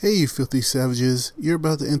Hey, you filthy savages. You're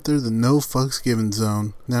about to enter the no fucks given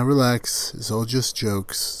zone. Now relax, it's all just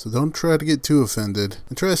jokes, so don't try to get too offended.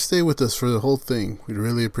 And try to stay with us for the whole thing. We'd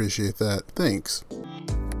really appreciate that. Thanks.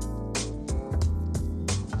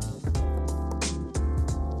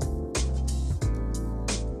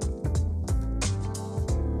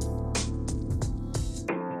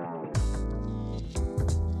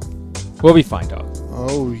 We'll be fine, dog.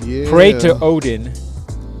 Oh, yeah. Pray to Odin.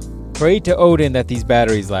 Pray to Odin that these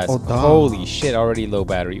batteries last. Oh, dog. Holy shit, already low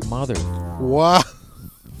battery. Mother. Wow.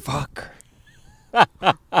 Fuck.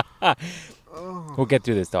 We'll get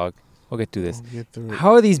through this, dog. We'll get through this. We'll get through it.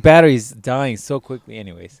 How are these batteries dying so quickly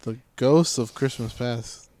anyways? The ghosts of Christmas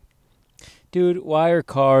past. Dude, why are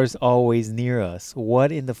cars always near us?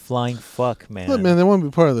 What in the flying fuck, man? Look, man, they want to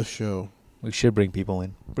be part of the show. We should bring people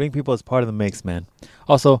in. Bring people as part of the mix, man.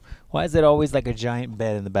 Also, why is it always like a giant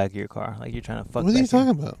bed in the back of your car? Like you're trying to fuck. What are you back here?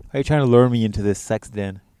 talking about? Are you trying to lure me into this sex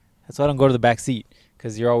den? That's why I don't go to the back seat.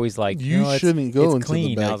 Because you're always like, You know, shouldn't go it's into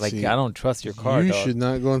clean. the I back was like, seat. I don't trust your car, You dog. should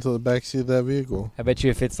not go into the back seat of that vehicle. I bet you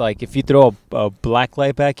if it's like, if you throw a black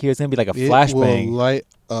light back here, it's going to be like a It flashbang. will light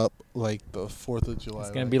up like the 4th of July. It's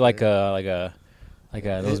going to be like those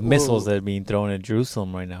It missiles will- that are being thrown at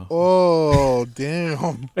Jerusalem right now. Oh,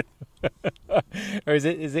 damn. Or is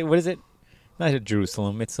it, what is it? Not at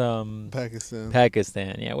Jerusalem. It's Pakistan.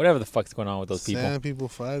 Pakistan. Yeah, whatever the fuck's going on with those people. Sand people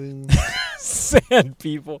fighting. Sand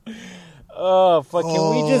people. Oh fuck!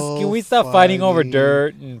 Can we stop fighting over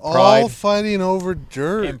dirt and All pride? fighting over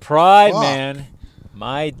dirt. And pride, Fuck. man.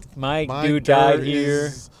 My My dude dirt died here.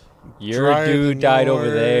 is Your drier dude than died over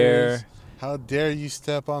yours. there. How dare you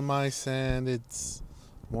step on my sand? It's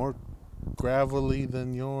more gravelly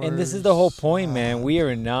than yours. And this is the whole point, man. We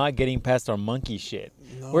are not getting past our monkey shit.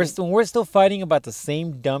 No. We're still fighting about the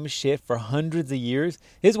same dumb shit for hundreds of years.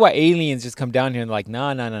 This is why aliens just come down here and like,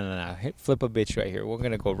 nah. Flip a bitch right here. We're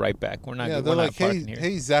gonna go right back. We're not. Yeah, we're they're not like, hey, parking here.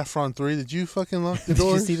 hey, Zaffron 3, did you fucking lock the Did you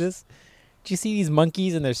doors? see this? Did you see these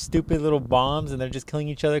monkeys and their stupid little bombs and they're just killing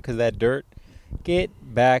each other because of that dirt? Get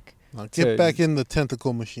back. Now, to- get back in the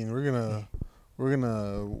tentacle machine. We're gonna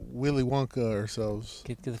Willy Wonka ourselves.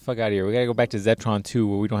 Get the fuck out of here. We gotta go back to Zetron 2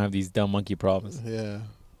 where we don't have these dumb monkey problems.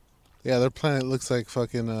 Yeah, their planet looks like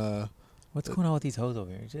fucking. What's going on with these hoes over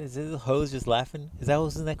here? Is the hose just laughing? Is that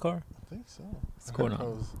who's in that car? I think so. What's going on?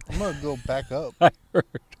 Hose. I'm gonna go back up. I heard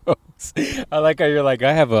hose. I like how you're like,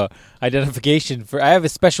 I have a identification for. I have a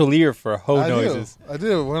special ear for hoe noises. I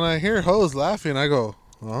do. When I hear hoes laughing, I go,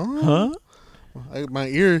 Huh? My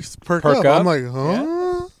ears perk Perk up. up? I'm like,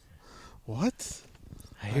 huh? What?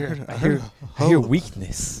 I hear I heard a I hear hoe.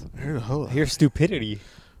 weakness. I heard a hoe. I hear stupidity.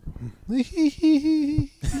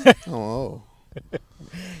 Oh,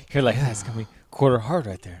 You're like, it's gonna be quarter hard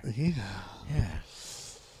right there. yeah. Yeah.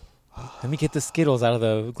 Let me get the Skittles out of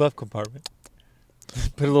the glove compartment.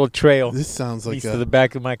 Put a little trail. This sounds like Leads to the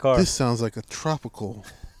back of my car. This sounds like a tropical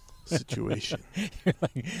situation.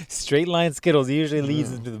 Like, straight line Skittles usually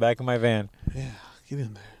leads into the back of my van. Yeah, get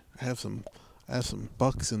in there. I have some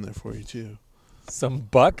bucks in there for you too. Some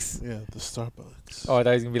Bucks? Yeah, the Starbucks. Oh, I thought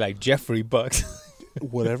he was gonna be like Jeffrey Bucks.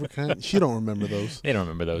 Whatever kind. She don't remember those. They don't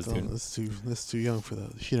remember those, Don't- dude. That's too young for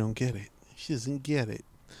those. She don't get it. She doesn't get it.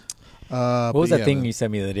 What was that thing you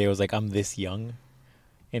sent me the other day? It was like, I'm this young.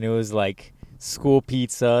 And it was like school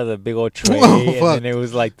pizza, the big old tray. Oh, and fuck. then it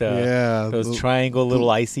was like those triangle little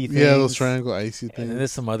icy things. Yeah, those triangle icy And things. then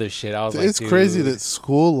there's some other shit. I was It's like, crazy dude, that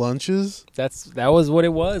school lunches that was what it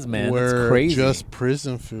was, man. That's were crazy. just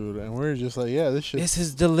prison food, and we're just like, yeah, this shit's This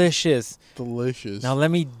is delicious. delicious. Now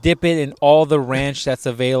let me dip it in all the ranch that's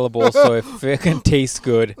available so it can taste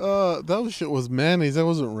good. That shit was mayonnaise. That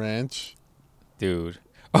wasn't ranch. Dude.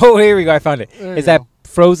 Oh, here we go. I found it. There Is you that go.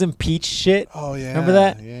 frozen peach shit? Oh yeah, Remember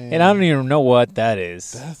that? Yeah, And I don't even know what that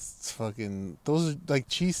is. That's fucking. Those are like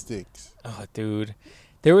cheese sticks. Oh, dude.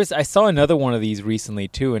 I saw another one of these recently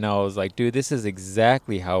too, and I was like, dude, this is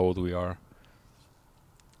exactly how old we are.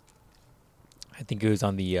 I think it was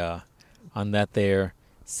on that there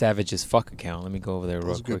Savage as Fuck account. Let me go over there real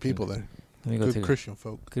Those are quick. good people there. Let me go Good take Christian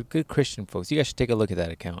folk. good Christian folks. You guys should take a look at that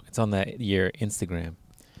account. It's on that year Instagram.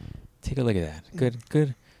 Take a look at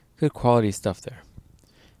that. Good quality stuff there.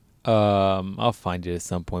 I'll find it at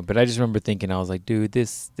some point. But I just remember thinking, I was like, dude,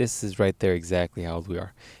 this is right there exactly how old we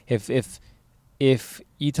are. If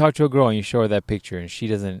you talk to a girl and you show her that picture and she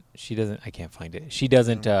doesn't I can't find it. She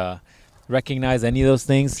doesn't recognize any of those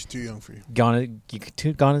things. She's too young for you.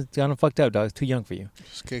 Gone fucked up, dog. It's too young for you.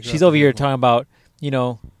 Just kick her She's out over the here table. talking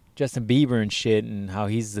about, Justin Bieber and shit and how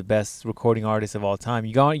he's the best recording artist of all time.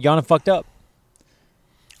 You gone fucked up.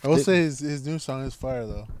 I will say his new song is fire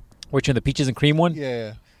though. Which one, the Peaches and Cream one?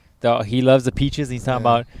 Yeah. He loves the peaches. He's talking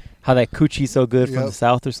Yeah. about how that coochie's so good from Yep. the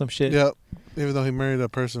South or some shit. Yep. Even though he married a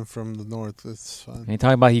person from the North, it's fine. And he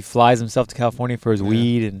talking about he flies himself to California for his Yeah.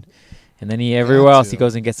 weed and then he everywhere else he to.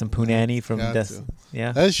 goes and gets some punani from Got Des- to.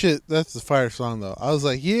 yeah. That shit, that's the fire song, though. I was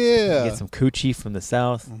like, yeah. Get some coochie from the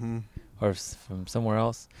South Mm-hmm. or from somewhere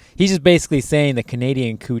else. He's just basically saying that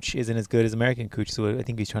Canadian cooch isn't as good as American cooch. Is what I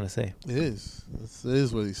think he's trying to say. It is. It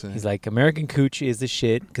is what he's saying. He's like, American cooch is the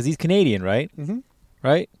shit because he's Canadian, right? mm-hmm.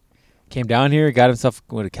 Right? Came down here, got himself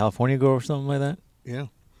a California girl or something like that. Yeah.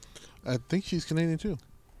 I think she's Canadian, too.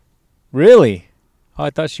 Really? Oh, I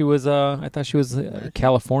thought she was. American?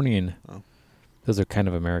 Californian. Oh. Those are kind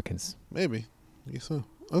of Americans. Maybe. I guess so.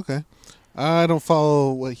 Okay. I don't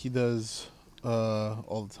follow what he does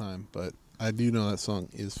all the time, but I do know that song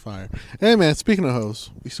is fire. Hey, man, speaking of hoes,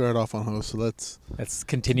 we started off on hoes, so let's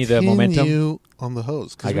Continue the momentum. continue on the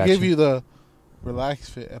hoes. Because I we got gave you. you the Relax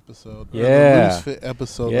Fit episode. Or Yeah. the Loose Fit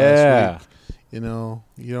episode Yeah. last week. You know,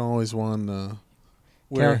 you don't always want to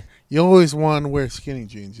wear... You always want to wear skinny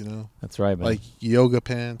jeans, you know? That's right, man. Like yoga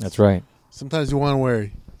pants. That's right. Sometimes you want to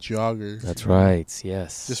wear joggers. That's you know? right.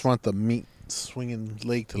 Yes. Just want the meat swinging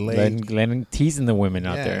leg to leg. teasing the women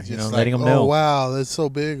out there. just You know, like, letting them oh, know. wow, that's so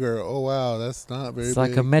big, or oh, wow, that's not very It's big.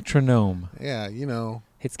 like a metronome. Yeah, you know,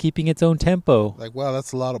 It's keeping its own tempo. like, wow,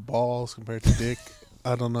 that's a lot of balls compared to dick.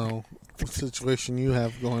 I don't know what situation you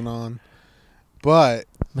have going on. But,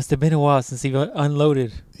 Must have been a while since he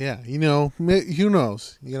unloaded. yeah, you know, who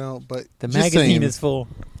knows, you know, but The just magazine saying, is full.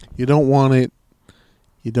 you don't want it,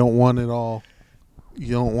 you don't want it all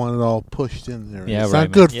pushed in there. Yeah, it's right,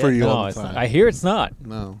 not good man. for Yeah, you no, all the it's time. not. I hear it's not.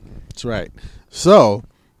 No, that's right. So,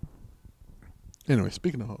 anyway,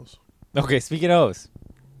 speaking of hoes, Okay, speaking of O's.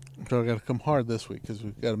 so I got to come hard this week because we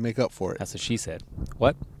got to make up for it. That's what she said.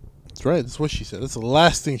 What? That's right. That's what she said. That's the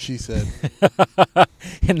last thing she said.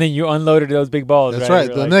 And then you unloaded those big balls. That's right. right.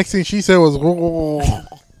 You're The like, next thing she said was,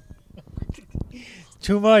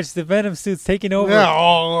 too much. The Venom suit's taking over.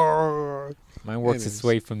 yeah. Mine works its Anyways.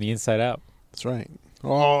 way from the inside out. That's right.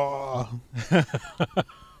 Oh.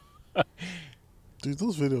 Dude,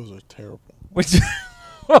 those videos are terrible. Which?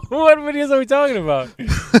 What videos are we talking about?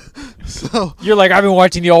 So You're like, I've been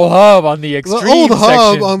watching the old hub on the extreme the old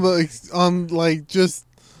hub section. on like just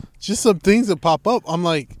some things that pop up. I'm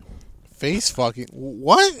like, face fucking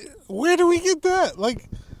what? Where do we get that? Like,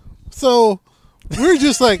 so we're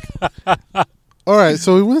just like, all right.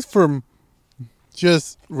 So we went from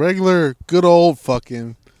just regular good old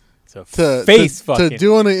fucking So to face to fucking.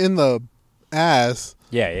 doing it in the ass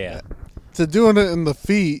yeah. to doing it in the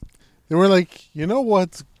feet. And we're like, you know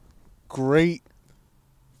what's great?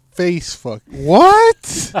 Face fuck.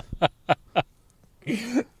 What?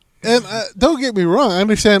 And don't get me wrong. I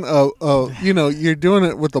understand. You know, you're doing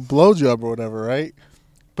it with a blowjob or whatever, right?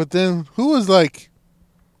 But then who was like,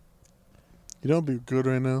 you know, it'd be good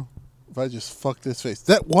right now if I just fuck this face.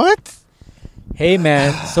 That what? Hey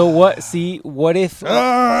man, so what? See, what if? Well,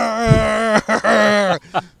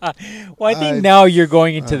 I think now you're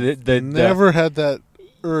going into the never had that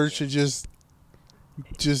urge to just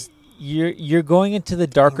you're going into the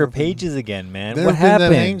darker pages again, man. never What been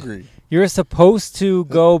happened? that angry. You're supposed to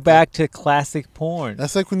go back to classic porn.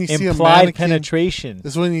 That's like when you see a Implied mannequin. penetration.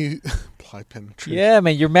 That's when you implied penetration. Yeah,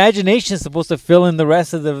 man. Your imagination is supposed to fill in the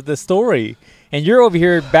rest of the story, and you're over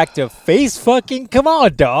here back to face fucking. Come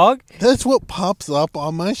on, dog. That's what pops up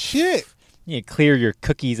on my shit. You need to clear your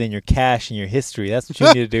cookies and your cache and your history. That's what you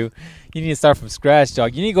need to do. You need to start from scratch,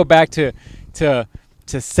 dog. You need to go back to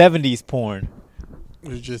 70s porn.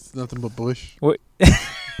 It's just nothing but bush. What?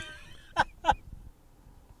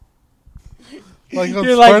 Like on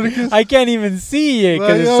You're Spartacus. like, I can't even see it Like,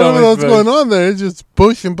 because I it's don't so know much what's bush. going on there. It's just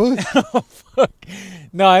bush and bush.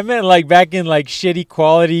 No, I meant like back in like shitty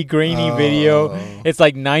quality, grainy video. It's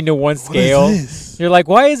like 9:1 What scale. is this? You're like,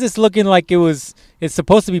 why is this looking like it's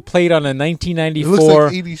supposed to be played on a It 1994?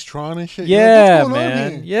 looks like 80s Tron and shit. You're like, Yeah, what's going on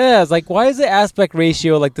man. here? Yeah, it's like, why is the aspect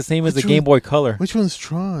ratio like the same as the Which Game Boy Color? Which one's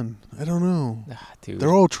Tron? I don't know. Dude,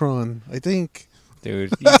 They're all Tron, I think.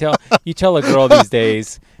 dude, you tell a girl these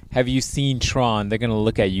days, have you seen Tron? They're gonna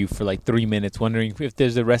look at you for like 3 minutes, wondering if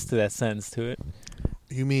there's the rest of that sentence to it.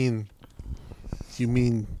 You mean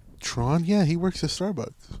Tron? Yeah, he works at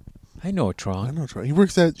Starbucks. I know a I Tron. know Tron. He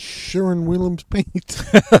works at Sherwin-Williams Paint.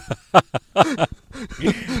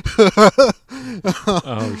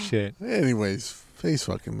 Oh shit. Anyways, face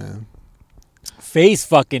fucking man. Face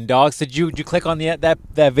fucking dog. So did you click on that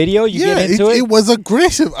video? You Yeah, get into it was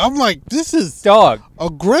aggressive. I'm like, this is Dog.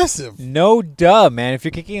 aggressive. No duh, man. If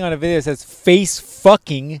you're clicking on a video that says face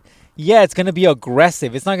fucking, yeah, it's gonna be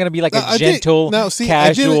aggressive. It's not gonna be like a gentle,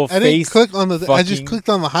 casual I didn't face. click on the. I just fucking- clicked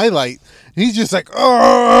on the highlight. And he's just like,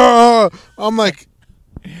 oh. I'm like,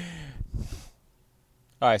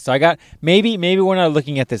 All right, so I got maybe we're not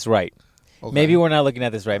looking at this right. Okay. Maybe we're not looking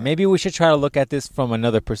at this right. Maybe we should try to look at this from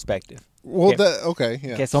another perspective. Well, Okay.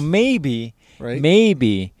 yeah. Okay, so maybe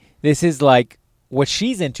this is like what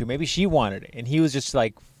she's into. Maybe she wanted it, and he was just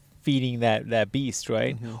like feeding that beast,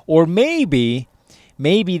 right? Mm-hmm. Or maybe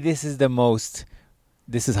this is the most.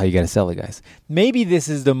 This is how you got to sell it, guys. Maybe this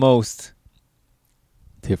is the most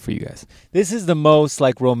tip for you guys. This is the most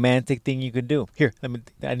like romantic thing you could do. Here,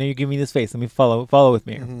 I know you're giving me this face. Let me follow with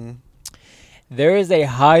me here. Mm-hmm. There is a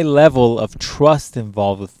high level of trust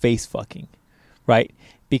involved with face fucking, right?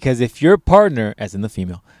 Because if your partner, as in the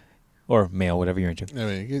female or male, whatever you're into,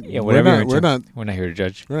 whatever you're into, we're not here to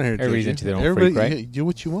judge. We're not here to Everybody's judge. into their own freak, right? Hey, do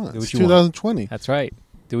what you want. Do what It's you want. 2020. That's right.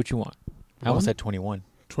 Do what you want. I almost said 21.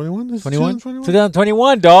 21? This is 21? 2021?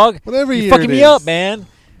 2021, dog. Whatever You're year fucking it me is. up, man.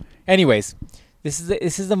 Anyways, this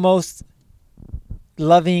is the most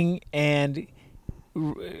loving and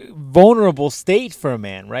vulnerable state for a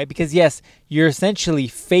man, right? Because yes, you're essentially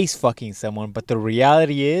face fucking someone, but the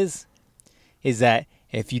reality is that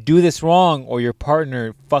if you do this wrong or your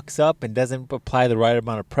partner fucks up and doesn't apply the right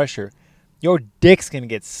amount of pressure, your dick's gonna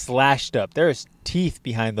get slashed up. There's teeth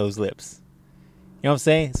behind those lips. You know what I'm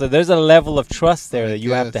saying? So there's a level of trust there that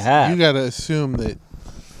you have to have. You got to assume that,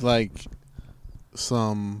 like,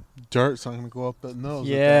 some dirt's not going to go up the nose.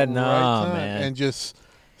 Yeah, at that nah, time man. And just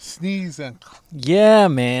sneeze and... Yeah,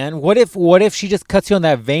 man. What if she just cuts you on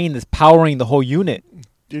that vein that's powering the whole unit?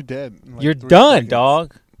 You're dead. in like You're 3 done, seconds.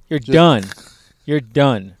 dog. You're Just- done. You're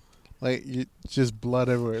done. Like, just blood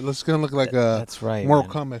everywhere. It's going to look like a That's right.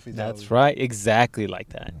 Mortal man. Kombat fatality. That's right. Exactly like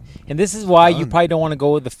that. And this is why you Done. probably don't want to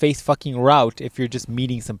go the face fucking route if you're just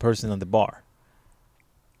meeting some person on the bar.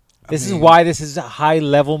 This is why this is a high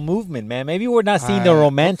level movement, man. Maybe we're not seeing the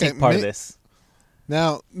romantic part of this.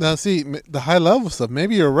 Now, see, the high level stuff,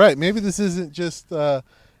 maybe you're right. Maybe this isn't just,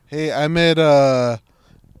 hey, I met,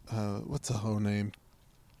 what's the whole name?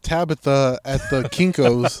 Tabitha at the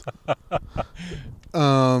Kinko's.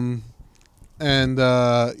 And,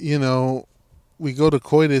 we go to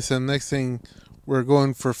coitus, and next thing we're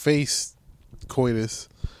going for face coitus.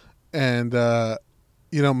 And,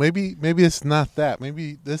 maybe it's not that.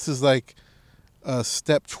 Maybe this is like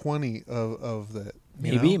step 20 of that.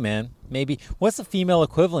 Maybe, man. Maybe. What's the female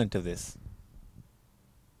equivalent of this?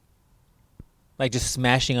 Like just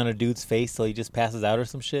smashing on a dude's face till he just passes out or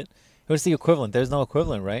some shit? What's the equivalent? There's no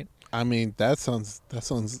equivalent, right? I mean, that sounds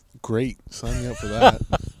great. Sign me up for that.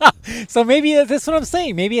 So maybe that's what I'm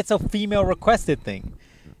saying. Maybe it's a female requested thing.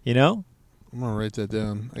 You know? I'm gonna write that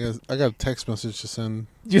down. I got a text message to send.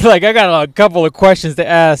 You're like, I got a couple of questions to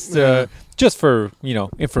ask just for,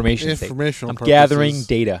 information sake. Informational I'm purposes. gathering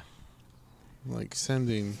data. Like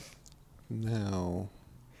sending now.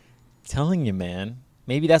 Telling you, man.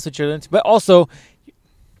 Maybe that's what you're into. But also,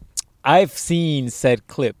 I've seen said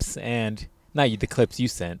clips, and not you, the clips you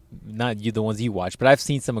sent, not you, the ones you watched, but I've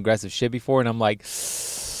seen some aggressive shit before, and I'm like,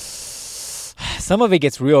 some of it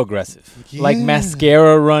gets real aggressive. Yeah. Like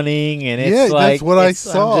mascara running, and it's like... that's what I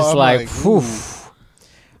saw. I'm just I'm like, whew. ooh.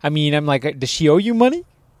 I mean, I'm like, does she owe you money?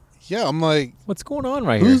 Yeah, I'm like, What's going on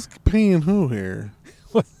right who's paying who here?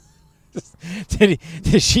 here?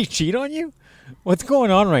 Did she cheat on you? What's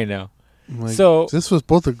going on right now? I'm like, So- this was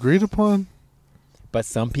both agreed upon. But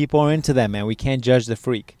some people are into that, man. We can't judge the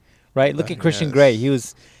freak, right? Look at Christian Yes. Grey. He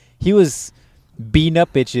was beating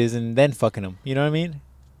up bitches and then fucking them. You know what I mean?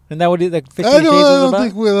 Isn't that what like 50 Shades was about? I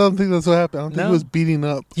don't think that's what happened. I don't think No? he was beating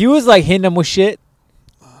up. He was like hitting them with shit.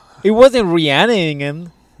 It wasn't Rihanna-ing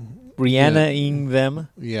him. Rihanna-ing them,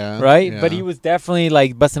 Yeah, right? yeah. But he was definitely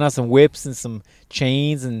like busting out some whips and some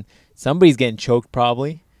chains, and somebody's getting choked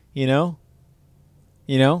probably. You know?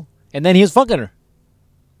 And then he was fucking her.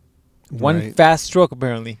 One Right. fast stroke,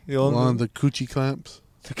 apparently. The One only- of the coochie clamps.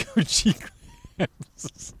 The Gucci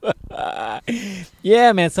clamps.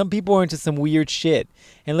 Yeah, man. Some people are into some weird shit.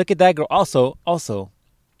 And look at that girl. Also,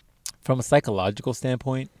 from a psychological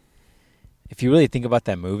standpoint, if you really think about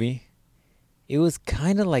that movie, it was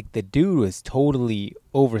kind of like the dude was totally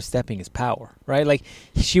overstepping his power, right? Like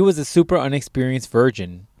she was a super unexperienced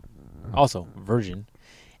virgin,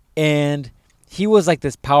 and he was like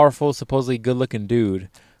this powerful, supposedly good-looking dude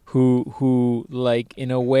who like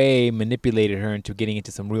in a way manipulated her into getting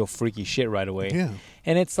into some real freaky shit right away. Yeah.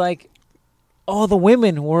 And it's like all the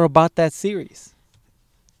women were about that series.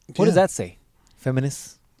 What does Yeah. that say?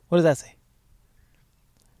 Feminists? What does that say?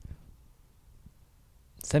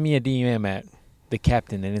 Send me a DM at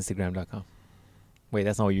thecaptain@instagram.com. Wait,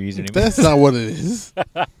 that's not what your username That's is. not what it is.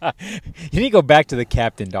 You need to go back to the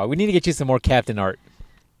captain, dog. We need to get you some more captain art.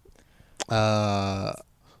 Uh,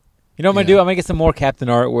 You You know what I'm Yeah. gonna do? I'm gonna get some more Captain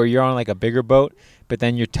art where you're on like a bigger boat, but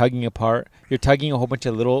then you're tugging apart. You're tugging a whole bunch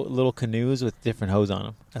of little canoes with different hose on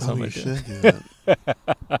them. That's what I'm you gonna do. should do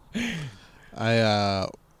that.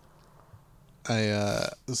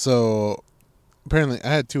 So apparently I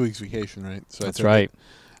had 2 weeks vacation, right? So That's I took right. it-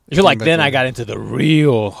 You're came like, back then I over. got into the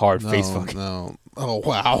real hard face No, fuck. no. Oh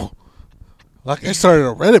wow! Like I started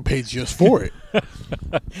a Reddit page just for it.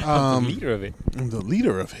 I'm the leader of it. I'm the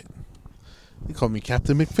leader of it. They call me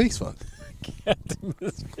Captain McFacefuck. Captain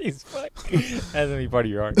this face fuck. That's gonna be part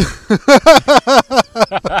of your art.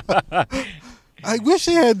 I wish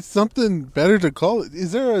they had something better to call it.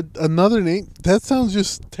 Is there another name? That sounds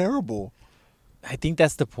just terrible. I think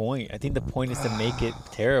that's the point. I think the point is to make it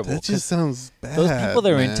terrible. That 'Cause just sounds bad. those people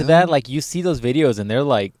that are into man. that, like you see those videos and they're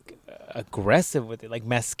like aggressive with it, like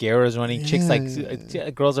mascaras running. Chicks like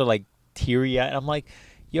girls are like teary eyed. I'm like,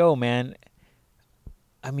 yo, man.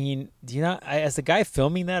 I mean, do you not? As a guy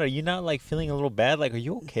filming that, are you not like feeling a little bad? Like, are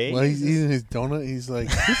you okay? While he's eating his donut, he's like,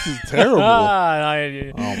 "This is terrible."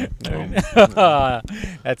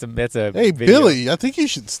 That's a. Hey, video. Billy, I think you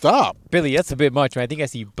should stop. Billy, that's a bit much, man. I think I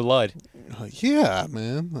see blood. Yeah,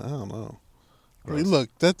 man. I don't know. Hey, Gross. look,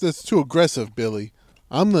 that's too aggressive, Billy.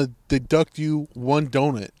 I'm gonna deduct you 1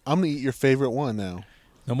 donut. I'm gonna eat your favorite one now.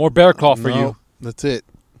 No more bear claw for No, you. That's it.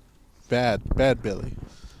 Bad Billy.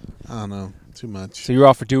 I don't know. Too much. So you're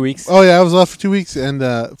off for 2 weeks. Oh yeah, I was off for 2 weeks, and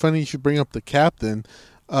funny you should bring up the captain.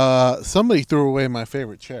 Somebody threw away my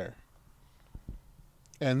favorite chair,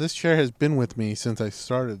 and this chair has been with me since I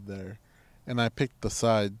started there. And I picked the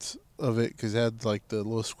sides of it because it had like the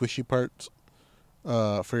little squishy parts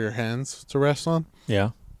for your hands to rest on. Yeah.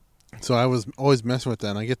 So I was always messing with that.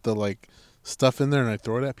 And I get the like stuff in there and I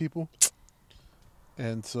throw it at people.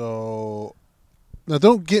 And so now,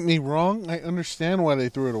 don't get me wrong. I understand why they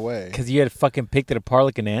threw it away. Because you had fucking picked it apart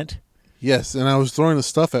like an ant. Yes, and I was throwing the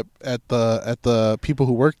stuff at the people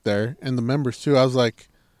who worked there and the members too. I was like,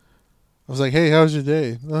 hey, how was your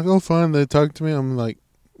day? They're like, oh, fine. They talk to me. I'm like,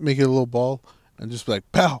 make it a little ball and just be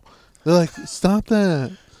like, pow. They're like, stop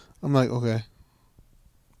that. I'm like, okay.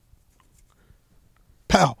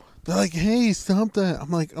 Pow. They're like, hey, stop that.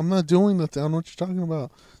 I'm like, I'm not doing nothing. I don't know what you're talking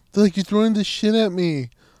about. They're like, you're throwing this shit at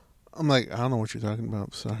me. I'm like, I don't know what you're talking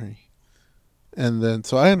about. Sorry. And then,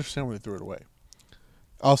 so I understand why they threw it away.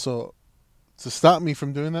 Also, to stop me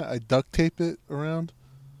from doing that, I duct taped it around.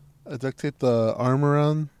 I duct taped the arm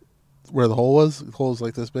around where the hole was. The hole was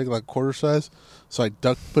like this big, like quarter size. So I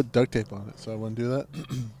put duct tape on it, so I wouldn't do that.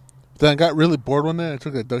 Then I got really bored one day. I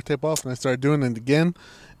took the duct tape off and I started doing it again.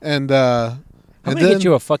 And I'm and gonna then get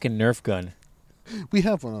you a fucking Nerf gun. we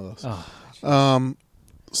have one of those. Oh,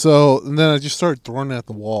 So and then I just started throwing it at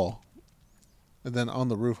the wall. And then on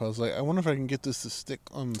the roof, I was like, I wonder if I can get this to stick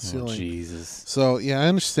on the ceiling. Jesus. So, yeah, I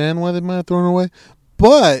understand why they might have thrown it away.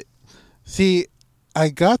 But, see, I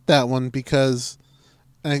got that one because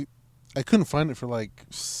I couldn't find it for like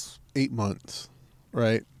 8 months,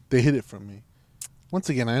 right? They hid it from me. Once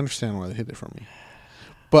again, I understand why they hid it from me.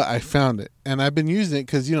 But I found it. And I've been using it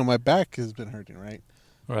because, my back has been hurting, right?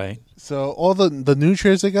 Right. So, all the new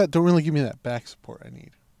chairs I got don't really give me that back support I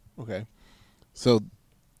need. Okay? So,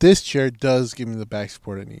 this chair does give me the back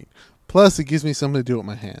support I need. Plus, it gives me something to do with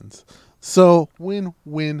my hands. So, win,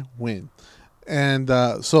 win, win. And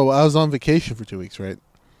so, I was on vacation for 2 weeks, right?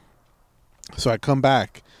 So, I come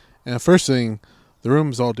back. And the first thing, the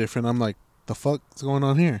room's all different. I'm like, the fuck's going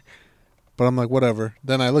on here? But I'm like, whatever.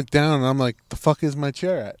 Then I look down, and I'm like, the fuck is my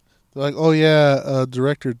chair at? They're like, oh, yeah,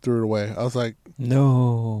 director threw it away. I was like,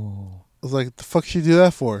 No. the fuck should you do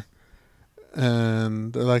that for?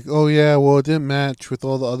 And they're like, oh, yeah, well, it didn't match with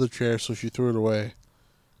all the other chairs, so she threw it away.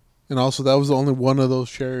 And also, that was the only one of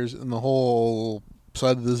those chairs in the whole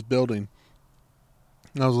side of this building.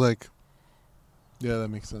 And I was like, yeah, that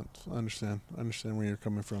makes sense. I understand where you're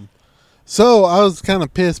coming from. So, I was kind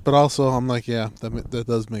of pissed, but also, I'm like, yeah, that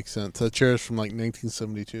does make sense. That chair is from, like,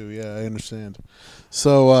 1972. Yeah, I understand.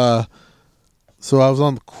 So I was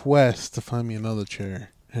on the quest to find me another chair.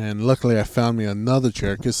 And luckily, I found me another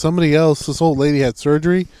chair because somebody else, this old lady had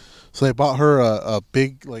surgery, so they bought her a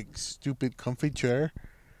big, like, stupid, comfy chair,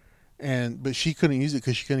 but she couldn't use it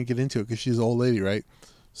because she couldn't get into it because she's an old lady, right?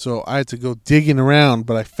 So I had to go digging around,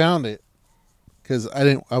 but I found it because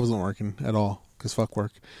I wasn't working at all because fuck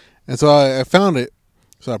work, and so I found it,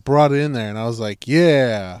 so I brought it in there, and I was like,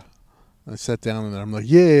 yeah. I sat down in there. I'm like,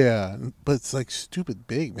 yeah, but it's like stupid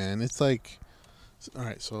big, man. It's like, all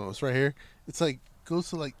right, so it's right here. It's like. Goes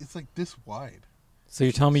to like it's like this wide. So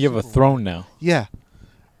you're telling me you have a throne now? Yeah,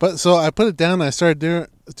 but so I put it down and I started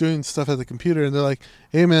doing stuff at the computer, and they're like,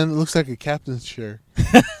 hey man, it looks like a captain's chair.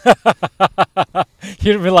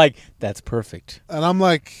 You'd be like, that's perfect. And I'm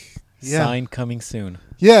like, Yeah. Sign coming soon.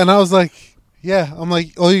 Yeah, and I was like, yeah. I'm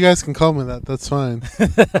like, oh, you guys can call me that. That's fine.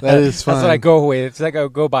 That is fine. That's what I go with. It's like I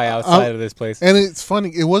go by outside of this place. And it's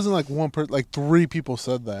funny. It wasn't like one person. Like 3 people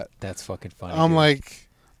said that. That's fucking funny. I'm dude.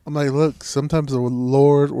 like, look. Sometimes the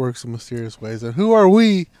Lord works in mysterious ways, and who are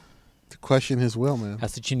we to question His will, man?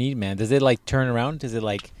 That's what you need, man. Does it like turn around? Does it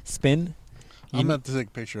like spin? I'm about to take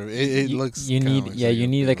a picture of it. It looks. You kinda need, like you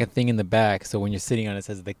need like a thing in the back, so when you're sitting on it, it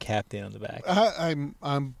says the captain on the back.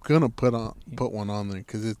 I'm gonna put one on there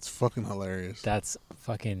because it's fucking hilarious. That's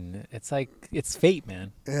fucking. It's like it's fate,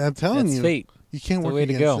 man. Yeah, I'm telling That's you, fate. you can't It's the work way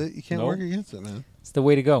to against go. it. You can't No. work against it, man. It's the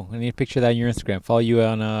way to go. I need a picture of that on your Instagram. Follow you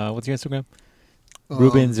on what's your Instagram? Um,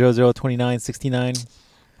 Ruben 002969.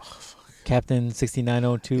 Captain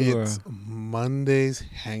 6902 or It's Monday's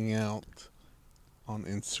Hangout on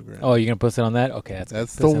Instagram. oh, you're gonna post it on that? Okay,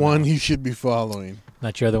 That's the post it on one that. you should be following.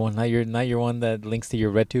 Not your other one. Not your one that links to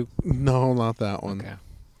your RedTube. No, not that one. Okay,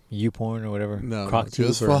 YouPorn or whatever. No, CrocTube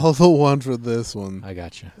just or- follow the one for this one. I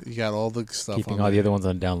got you. You got all the stuff. Keeping on all the there. other ones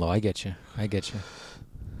on down low. I get you.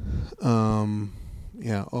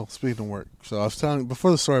 Yeah. Oh, speaking of work, so I was telling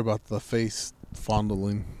before the story about the face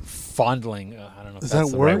fondling. Fondling. I don't know if Is that's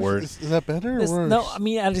that the worse? right word. Is that better or This- worse? no, I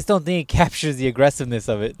mean I just don't think it captures the aggressiveness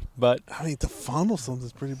of it. But I mean, to fondle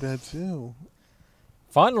something's pretty bad too.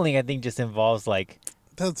 fondling, I think, just involves like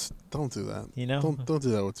Don't do that. you know. Don't do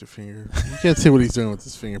that with your finger. You can't see what he's doing with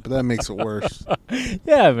his finger, but that makes it worse.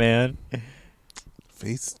 Yeah, man.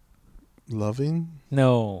 Face loving,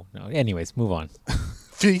 No. Anyways, move on.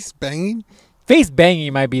 face banging. Face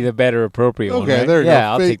banging might be the better appropriate one. Okay, Right? there you go.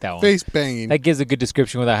 Yeah, I'll take that one. Face banging. That gives a good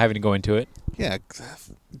description without having to go into it. Yeah,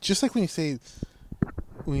 just like when you say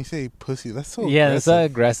pussy, that's so Yeah, that's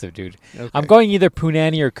aggressive. aggressive, dude. Okay. I'm going either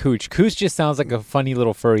punani or cooch. Cooch just sounds like a funny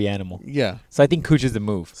little furry animal. Yeah. So I think cooch is the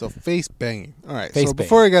move. So face banging. All right. Face so banging.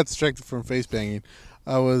 before I got distracted from face banging,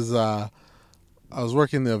 I was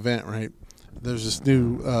working the event, right? There's this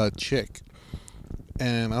new chick,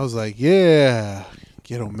 and I was like, yeah,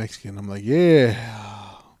 ghetto Mexican. I'm like, yeah.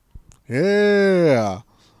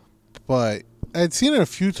 But I'd seen her a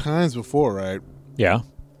few times before, right? Yeah.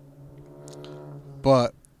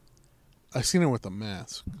 But I seen her with a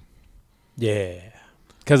mask Yeah.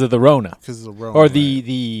 Because of the Rona. because of the Rona, Or right?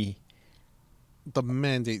 the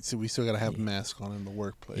mandate, so we still got to have a mask on in the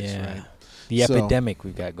workplace, yeah. right? The So- epidemic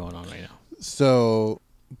we've got going on right now. So,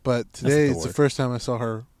 but today the is the word. first time I saw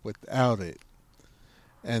her without it.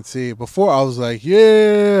 And see, before I was like,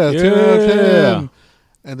 yeah, 10 out of 10.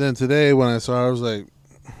 And then today when I saw her, I was like,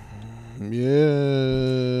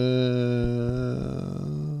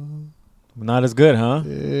 yeah. Not as good, huh?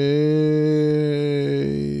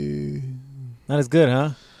 Hey. Not as good,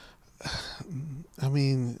 huh? I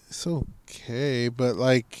mean, it's okay, but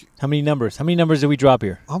like, How many numbers? How many numbers did we drop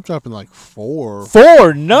here? I'm dropping like 4.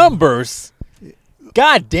 4 numbers?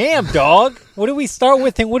 God damn, dog. What do we start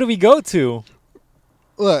with and what do we go to?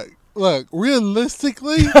 Look,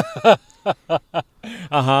 realistically,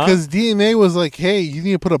 Uh-huh. because DNA was like, hey, you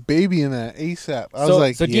need to put a baby in that ASAP. I was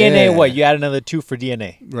like, so yeah. DNA, what? You add another 2 for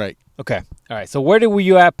DNA. Right. Okay. All right. So where were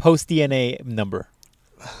you at post DNA number?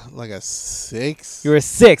 Like a 6. You were a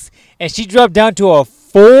 6. And she dropped down to a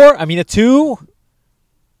 4? I mean, a 2?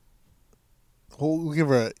 We'll give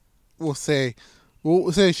her we'll say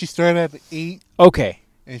she started at 8 Okay.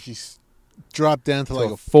 and she dropped down to So like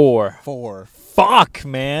a a 4. 4. Fuck,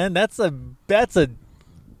 man. That's a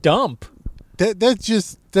dump. That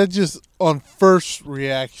just on first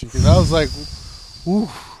reaction, because I was like, ooh.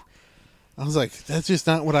 I was like, that's just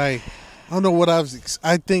not what I don't know what I was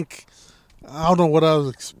I don't know what I was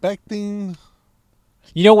expecting.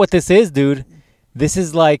 You know what this is, dude? This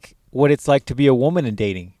is like what it's like to be a woman in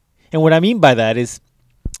dating. And what I mean by that is,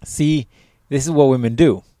 see, this is what women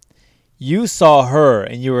do. You saw her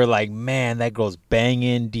and you were like, man, that girl's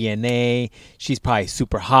banging DNA. She's probably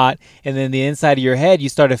super hot. And then the inside of your head, you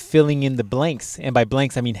started filling in the blanks. And by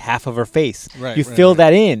blanks, I mean half of her face. Right, You right, fill right.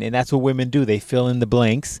 that in. And that's what women do. They fill in the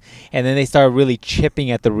blanks. And then they start really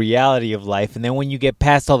chipping at the reality of life. And then when you get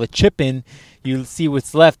past all the chipping, you see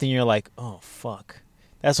what's left and you're like, oh, fuck.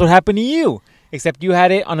 That's what happened to you. Except you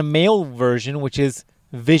had it on a male version, which is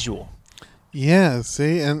visual. Yeah,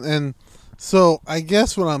 see, and so I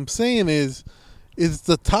guess what I'm saying is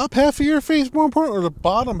the top half of your face more important or the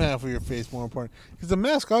bottom half of your face more important? Because the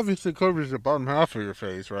mask obviously covers the bottom half of your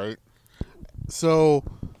face, right? So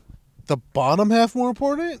the bottom half more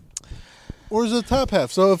important, or is the top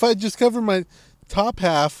half? So if I just cover my top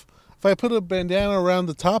half, if I put a bandana around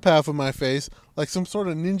the top half of my face, like some sort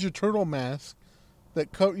of Ninja Turtle mask that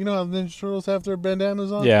you know how Ninja Turtles have their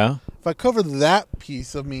bandanas on? Yeah. If I cover that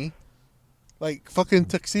piece of me, like fucking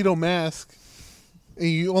tuxedo mask, and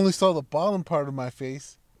you only saw the bottom part of my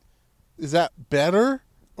face, is that better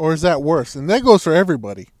or is that worse? And that goes for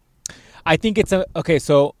everybody. I think it's okay.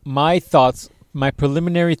 So my thoughts, my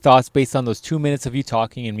preliminary thoughts, based on those 2 minutes of you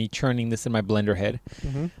talking and me churning this in my blender head.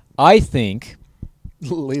 Mm-hmm. I think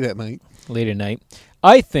Late at night.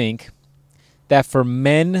 I think that for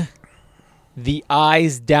men, the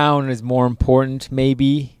eyes down is more important.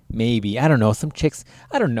 Maybe. I don't know. Some chicks,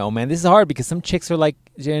 I don't know, man. This is hard because some chicks are like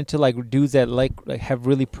into like dudes that like have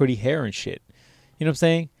really pretty hair and shit. You know what I'm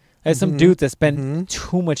saying? There's some dudes that spend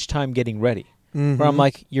too much time getting ready. Where I'm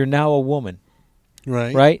like, you're now a woman.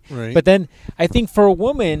 Right? But then I think for a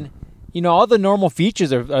woman, you know, all the normal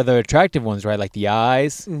features are the attractive ones, right? Like the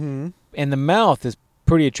eyes and the mouth is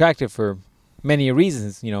pretty attractive for many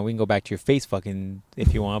reasons. You know, we can go back to your face fucking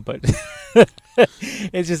if you want, but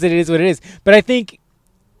it's just, it is what it is. But I think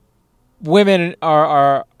women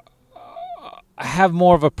are have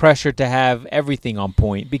more of a pressure to have everything on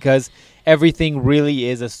point because everything really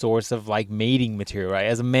is a source of like mating material, right?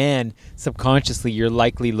 As a man, subconsciously, you're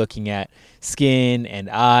likely looking at skin and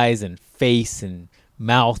eyes and face and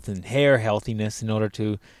mouth and hair healthiness in order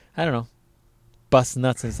to, I don't know, bust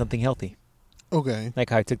nuts in something healthy. Okay. Like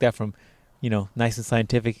how I took that from, you know, nice and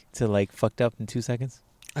scientific to like fucked up in 2 seconds.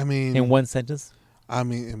 I mean, in one sentence. I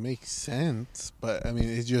mean, it makes sense, but I mean,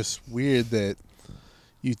 it's just weird that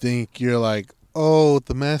you think you're like, oh,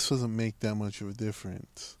 the mask doesn't make that much of a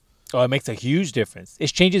difference. Oh, it makes a huge difference. It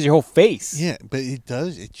changes your whole face. Yeah, but it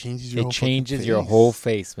does. It changes your whole face. It changes your whole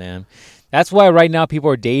face, man. That's why right now people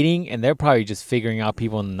are dating, and they're probably just figuring out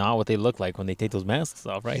people not what they look like when they take those masks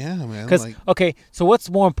off, right? Yeah, man. Because, okay, so what's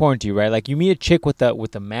more important to you, right? Like, you meet a chick with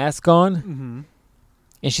the mask on,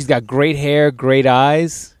 and she's got great hair, great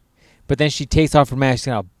eyes, but then she takes off her mask, she's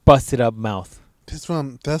got a busted up mouth. That's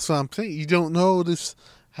what I'm saying. You don't know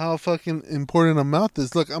how fucking important a mouth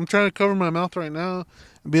is. Look, I'm trying to cover my mouth right now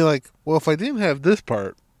and be like, well, if I didn't have this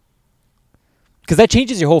part. Because that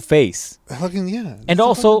changes your whole face. Fucking, yeah. And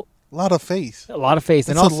also... A lot of face. A lot of face.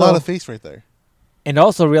 That's and also, a lot of face right there. And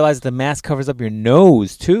also realize the mask covers up your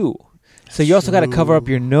nose, too. So you also got to cover up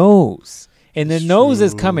your nose. And the nose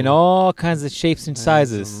is coming all kinds of shapes and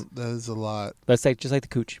sizes. That is a lot. That's like just like the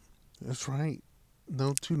cooch. That's right.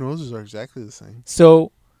 No two noses are exactly the same.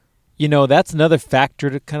 So, you know, that's another factor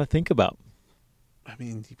to kind of think about. I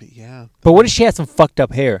mean, yeah. But what if she had some fucked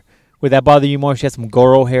up hair? Would that bother you more if she had some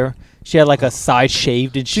Goro hair? She had like a side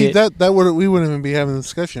shaved and shit. See, we wouldn't even be having a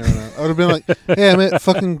discussion right now. I would have been like, "Hey, I met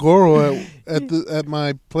fucking Goro at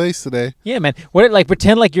my place today." Yeah, man. What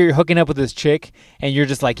pretend like you're hooking up with this chick and you're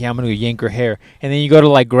just like, "Yeah, I'm gonna yank her hair," and then you go to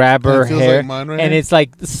like grab her hair, like mine right and here? It's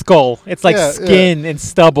like skull. It's like skin and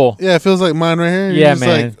stubble. Yeah, it feels like mine right here. Yeah,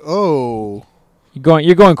 man. Like, oh.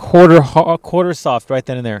 You're going quarter soft right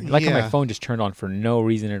then and there. Like how my phone just turned on for no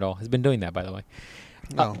reason at all. It's been doing that, by the way.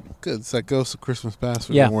 Oh, good. It's that Ghost of Christmas Past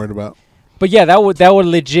we've been worried about. But yeah, that would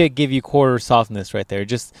legit give you quarter softness right there.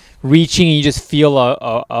 Just reaching and you just feel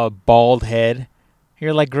a bald head.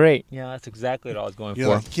 You're like, great. Yeah, that's exactly what I was going for.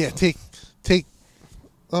 Like, yeah, take.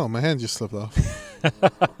 Oh, my hand just slipped off.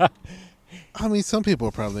 I mean, some people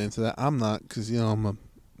are probably into that. I'm not, because I'm a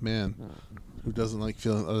man who doesn't like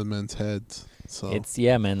feeling other men's heads. So it's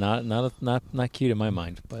man, not cute in my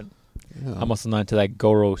mind, but. Yeah. I'm also not into that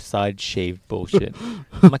Goro side shaved bullshit.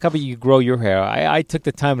 I'm like, how about you grow your hair out? I took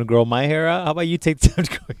the time to grow my hair out. How about you take the time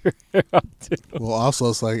to grow your hair out too? Well, also,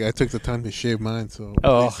 it's like I took the time to shave mine, so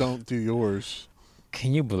please don't do yours.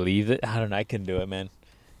 Can you believe it? I don't know. I couldn't do it, man.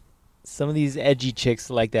 Some of these edgy chicks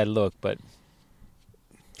like that look, but...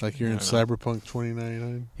 Like you're in Cyberpunk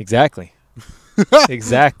 2099? Exactly.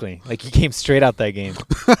 Exactly. Like you came straight out that game.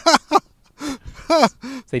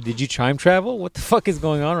 Say, did you time travel? What the fuck is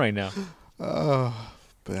going on right now?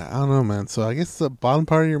 But I don't know, man. So I guess the bottom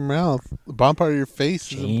part of your mouth, the bottom part of your face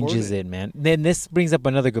changes it, man. Then this brings up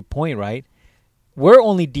another good point, right? We're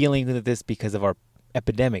only dealing with this because of our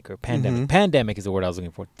epidemic or pandemic. Pandemic is the word I was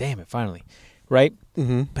looking for. Damn it, finally. Right?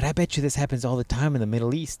 But I bet you this happens all the time in the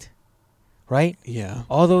Middle East. Right? Yeah.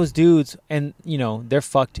 All those dudes, and, they're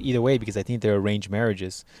fucked either way because I think they're arranged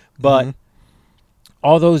marriages. But...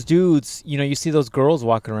 all those dudes, you see those girls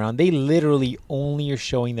walking around, they literally only are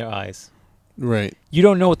showing their eyes. Right. You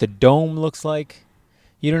don't know what the dome looks like.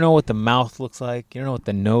 You don't know what the mouth looks like. You don't know what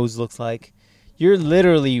the nose looks like. You're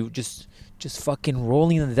literally just fucking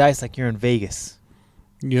rolling the dice like you're in Vegas.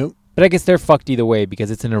 Yep. But I guess they're fucked either way because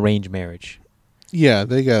it's an arranged marriage. Yeah,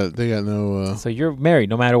 they got no... So you're married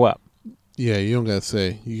no matter what. Yeah, you don't got to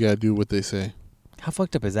say. You got to do what they say. How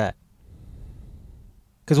fucked up is that?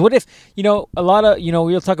 Because what if, a lot of,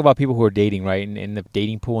 we'll talk about people who are dating, right, in the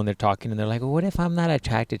dating pool, and they're talking, and they're like, well, what if I'm not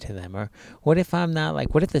attracted to them? Or what if I'm not,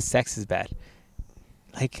 what if the sex is bad?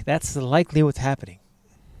 Like, that's likely what's happening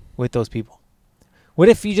with those people. What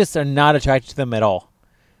if you just are not attracted to them at all?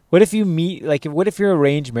 What if you meet, like, what if you're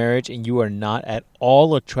arranged marriage and you are not at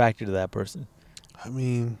all attracted to that person? I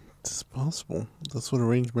mean, it's possible. That's what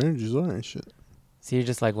arranged marriages are and shit. So you're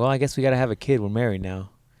just like, well, I guess we got to have a kid. We're married now.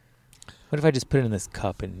 What if I just put it in this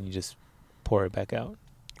cup and you just pour it back out?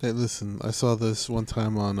 Hey, listen, I saw this one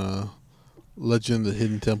time on Legend of the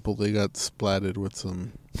Hidden Temple. They got splatted with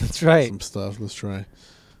some That's right. some stuff. Let's try.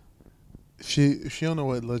 If she don't know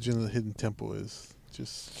what Legend of the Hidden Temple is,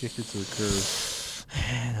 just kick her to the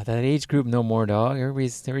curb. Not that age group no more, dog.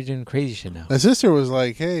 Everybody's doing crazy shit now. My sister was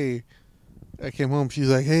like, hey, I came home. She's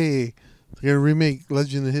like, hey, they're going to remake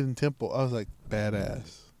Legend of the Hidden Temple. I was like,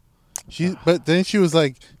 badass. But then she was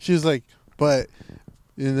like, but,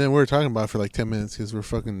 and then we were talking about it for like 10 minutes because we're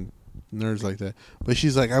fucking nerds like that. But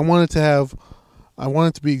she's like, I want it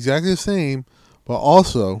to be exactly the same, but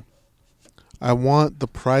also, I want the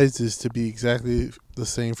prizes to be exactly the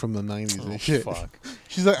same from the 90s and shit. Fuck.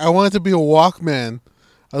 She's like, I want it to be a Walkman.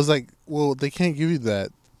 I was like, well, they can't give you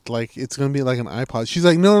that. Like, it's going to be like an iPod. She's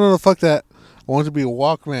like, no, fuck that. I want it to be a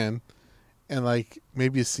Walkman and, like,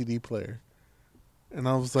 maybe a CD player. And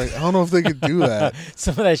I was like, I don't know if they could do that.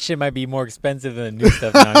 Some of that shit might be more expensive than the new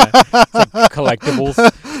stuff now. It's like collectibles.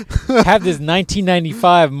 Have this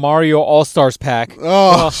 1995 Mario All-Stars pack.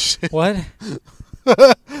 Oh, shit. What?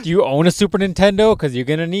 Do you own a Super Nintendo? Because you're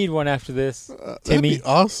going to need one after this, Timmy. That'd be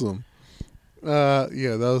awesome.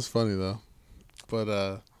 Yeah, that was funny, though.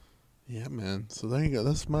 But, yeah, man. So there you go.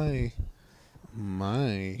 That's my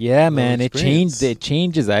Yeah, man. experience. It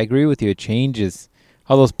changes. I agree with you. It changes.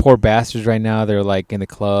 All those poor bastards right now, they're like in the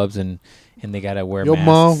clubs and they got to wear Yo, masks.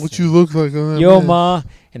 Mom, what you look like on that Yo, man? Ma.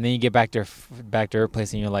 And then you get back to her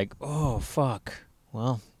place and you're like, oh, fuck.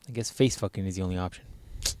 Well, I guess face fucking is the only option.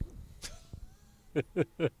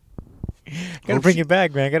 Gotta bring it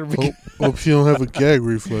back, man. Hope she don't have a gag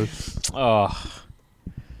reflex. Oh,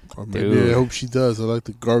 Or maybe Dude. I hope she does. I like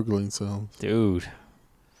the gargling sounds. dude.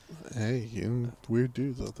 Hey, weird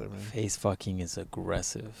dudes out there, man. Face fucking is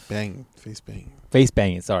aggressive. Face banging. Face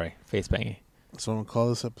banging, sorry. Face banging. So I'm going to call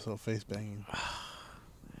this episode Face Banging.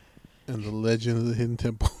 And the Legend of the Hidden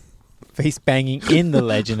Temple. Face banging in the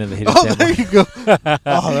Legend of the Hidden Oh, Temple. there you go.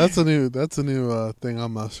 Oh, that's a new thing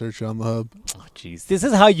on my search on the hub. Oh, jeez. This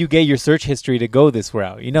is how you get your search history to go this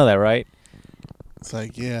route. You know that, right? It's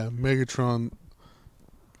like, yeah, Megatron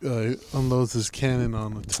unloads his cannon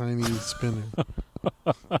on a tiny spinner.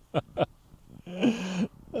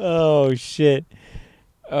 Oh, shit.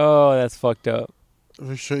 Oh, that's fucked up.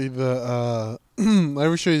 Ever show you the I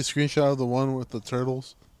ever show you the screenshot of the one with the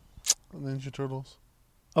turtles? Ninja Turtles?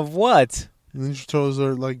 Of what? Ninja Turtles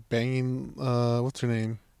are like banging what's her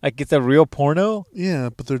name? Like it's a real porno? Yeah,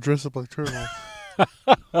 but they're dressed up like turtles.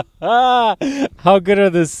 Ah, how good are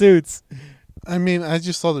the suits? I mean, I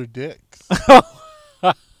just saw their dicks.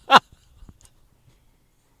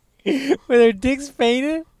 Were their dicks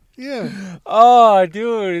painted? Yeah. Oh,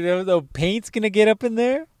 dude, the paint's gonna get up in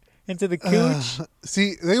there into the cooch.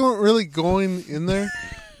 See, they weren't really going in there.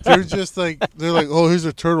 They're just like oh, here's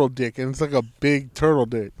a turtle dick, and it's like a big turtle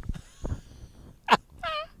dick.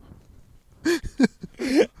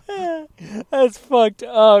 That's fucked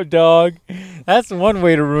up, dog. That's one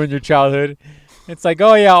way to ruin your childhood. It's like,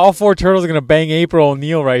 oh yeah, all four turtles are gonna bang April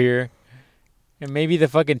O'Neil right here, and maybe the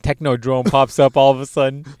fucking Technodrome pops up all of a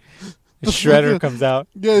sudden. The Shredder comes out.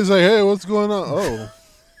 Yeah, he's like, hey, what's going on?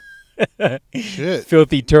 Oh, shit!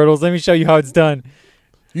 Filthy turtles. Let me show you how it's done.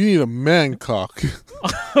 You need a man cock.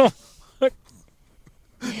 Right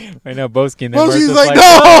now, Boskin. Oh, he's like,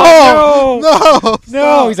 oh, no, no.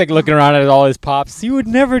 stop. He's like looking around at all his pops. You would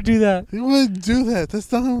never do that. He wouldn't do that.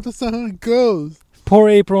 That's not how it goes. Poor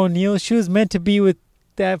April O'Neil. She was meant to be with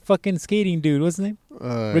that fucking skating dude. What's his name?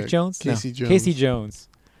 Rick Jones? Casey No. Jones. Casey Jones.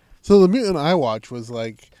 So the mutant I watched was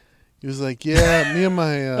like, he was like, yeah, me and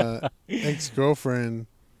my ex-girlfriend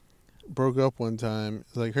broke up one time.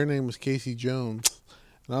 Like, her name was Casey Jones.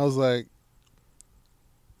 And I was like,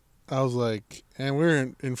 and we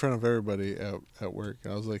were in front of everybody at work.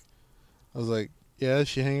 I was like, yeah, is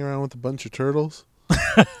she hanging around with a bunch of turtles?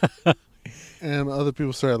 And other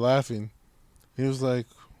people started laughing. He was like,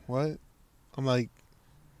 what? I'm like,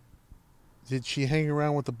 did she hang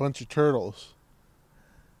around with a bunch of turtles?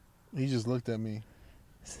 He just looked at me.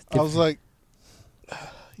 I was like,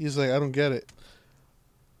 he's like, I don't get it.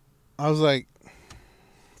 I was like,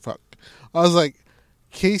 fuck. I was like,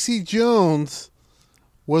 Casey Jones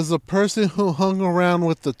was the person who hung around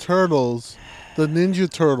with the turtles, the Ninja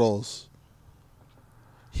Turtles.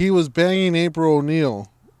 He was banging April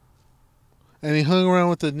O'Neil. And he hung around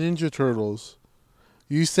with the Ninja Turtles.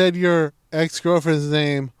 You said your ex-girlfriend's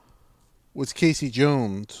name was Casey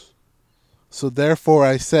Jones. So therefore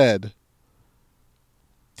I said,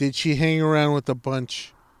 did she hang around with a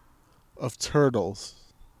bunch of turtles?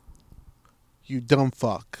 You dumb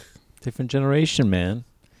fuck. Different generation, man.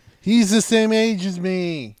 He's the same age as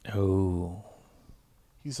me. Oh.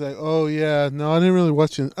 He's like, oh yeah, no, I didn't really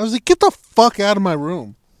watch it. I was like, get the fuck out of my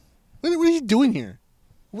room. What are you doing here?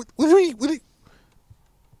 What are you...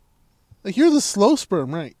 Like, you're the slow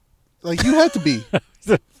sperm, right? Like, you had to be.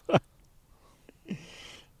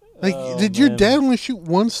 Like, did your dad only shoot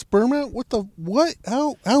one sperm out? What?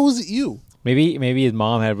 How was it you? Maybe his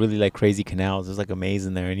mom had really like crazy canals. There's like a maze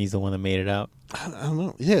in there, and he's the one that made it out. I don't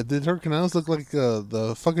know. Yeah, did her canals look like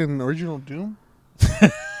the fucking original Doom?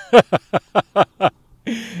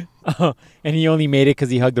 And he only made it because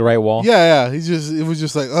he hugged the right wall. Yeah. It was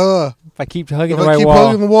just like, If I keep hugging if the I right keep wall,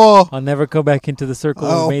 hugging the wall, I'll never go back into the circle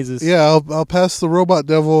of mazes. Yeah, I'll pass the robot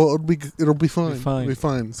devil. It'll be fine. fine. It'll be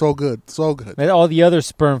fine. It's all good. Let all the other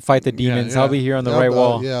sperm fight the demons. I'll be here on the right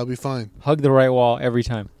wall. Yeah, I'll be fine. Hug the right wall every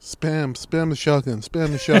time. Spam the shotgun.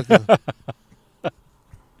 Spam the shotgun.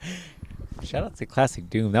 Shout out to Classic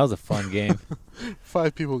Doom. That was a fun game.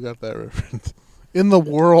 5 people got that reference in the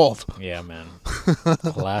world. Yeah, man.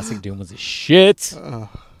 Classic Doom was a shit.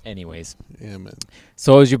 Anyways. Yeah, man.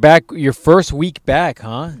 So is your first week back,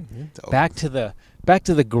 huh? Mm-hmm. Back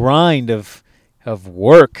to the grind of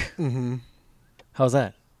work. Mm-hmm. How's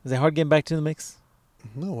that? Was it hard getting back to the mix?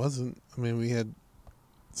 No, it wasn't. I mean, we had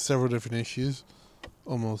several different issues.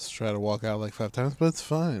 Almost tried to walk out like 5 times, but it's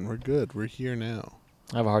fine. We're good. We're here now.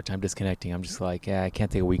 I have a hard time disconnecting. I'm just like, I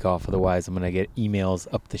can't take a week off. Otherwise, I'm going to get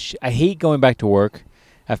emails up the shit. I hate going back to work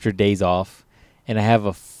after days off, and I have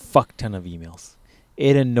a fuck ton of emails.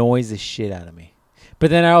 It annoys the shit out of me. But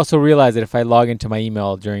then I also realize that if I log into my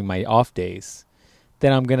email during my off days,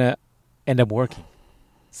 then I'm going to end up working.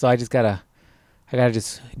 So I gotta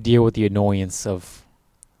just deal with the annoyance of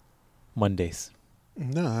Mondays.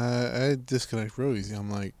 No, I disconnect real easy. I'm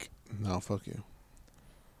like, no, fuck you.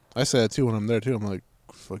 I say that too when I'm there too. I'm like,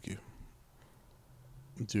 fuck you.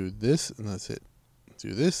 Do this and that's it.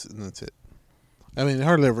 Do this and that's it. I mean, it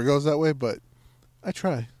hardly ever goes that way, but I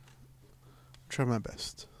try. Try my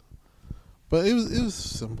best. But it was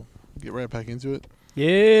simple. Get right back into it.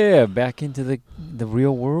 Yeah, back into the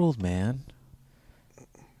real world, man.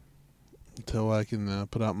 Until I can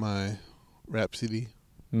put out my rap CD.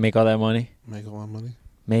 Make all that money. Make a lot of money.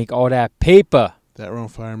 Make all that paper. That Rome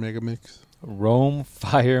Fire Mega Mix. Rome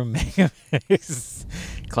Fire Mega Mix.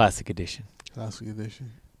 Classic edition. Classic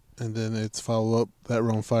edition. And then it's follow up, that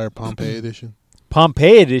Rome Fire Pompeii edition.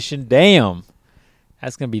 Pompeii edition, damn.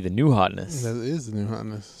 That's going to be the new hotness. That is the new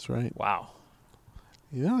hotness, that's right. Wow.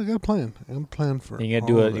 Yeah, I got a plan. I got a plan for it. You're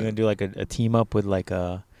gonna do like a team up with like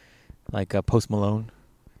a Post Malone.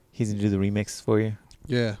 He's gonna do the remix for you.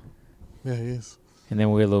 Yeah. Yeah, he is. And then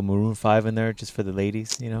we'll get a little Maroon 5 in there just for the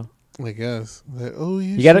ladies, you know? I guess.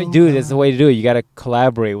 You gotta do it. That's the way to do it. You gotta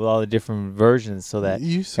collaborate with all the different versions so that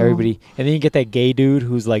everybody. And then you get that gay dude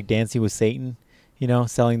who's like dancing with Satan, you know,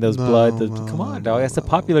 selling those blood. Come on, dog. That's a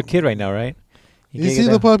popular kid right now, right? Is he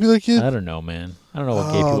the popular kid? I don't know, man. I don't know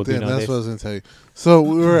what gay people do nowadays. That's what I was going to tell you. So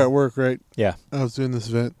we were at work, right? Yeah. I was doing this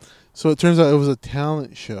event. So it turns out it was a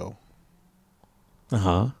talent show.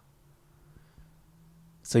 Uh-huh.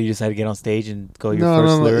 So you decided to get on stage and go your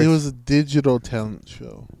first lyrics? No. It was a digital talent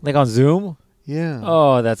show. Like on Zoom? Yeah.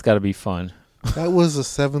 Oh, that's got to be fun. That was a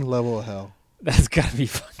 7th level of hell. That's got to be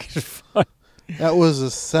fucking fun. That was a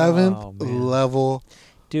 7th level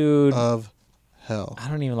of hell. I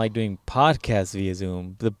don't even like doing podcasts via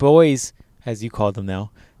Zoom. The boys, as you call them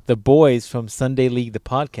now, the boys from Sunday League, the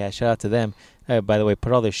podcast, shout out to them. By the way,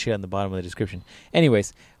 put all their shit on the bottom of the description.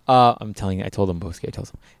 Anyways, I'm telling you, I told them, Boski, I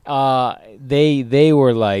told them. They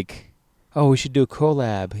were like, oh, we should do a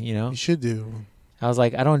collab, you know? You should do. I was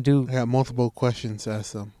like, I got multiple questions to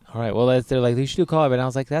ask them. All right, well, they're like, you should do a collab. And I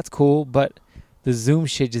was like, that's cool, but the Zoom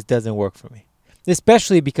shit just doesn't work for me.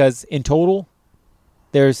 Especially because in total,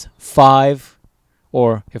 there's 5,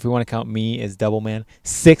 or if we want to count me as double man,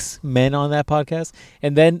 6 men on that podcast.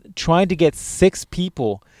 And then trying to get 6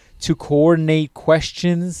 people to coordinate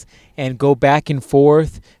questions and go back and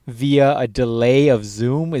forth via a delay of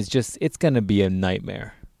Zoom is just, it's going to be a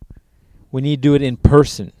nightmare. We need to do it in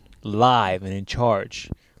person, live and in charge.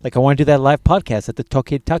 Like I want to do that live podcast at the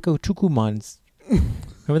Toke Taco Chukumans.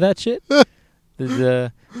 Remember that shit?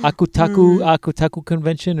 The Akutaku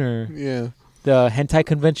convention or the hentai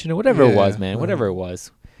convention or whatever it was, man. Whatever it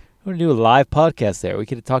was. We're going to do a live podcast there. We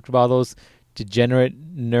could have talked about all those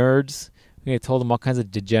degenerate nerds. We could have told them all kinds of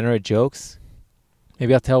degenerate jokes.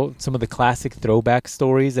 Maybe I'll tell some of the classic throwback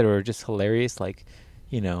stories that are just hilarious. Like,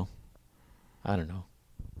 you know, I don't know.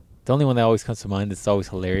 The only one that always comes to mind that's always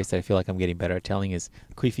hilarious that I feel like I'm getting better at telling is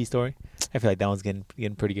Queefy story. I feel like that one's getting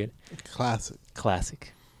pretty good.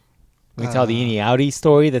 Classic. We can tell the Innie Outie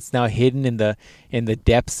story that's now hidden in the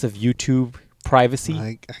depths of YouTube privacy.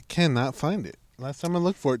 I cannot find it. Last time I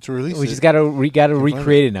looked for it to release it. We just gotta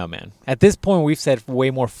recreate it now, man. At this point, we've said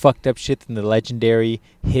way more fucked up shit than the legendary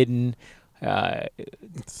hidden,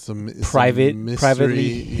 privately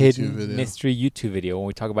hidden mystery YouTube video when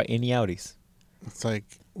we talk about Innie Outies. It's like,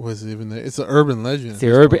 was it even there? It's an urban legend.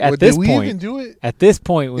 Did we even do it? At this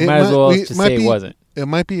point, we might as well just say it wasn't. It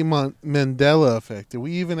might be Mandela effect. Did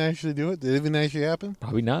we even actually do it? Did it even actually happen?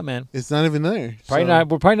 Probably not, man. It's not even there. Probably not.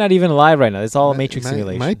 We're probably not even alive right now. It's all a Matrix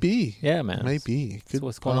simulation. Might be. Yeah, man. Might be. Could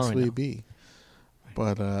what's going possibly on right be.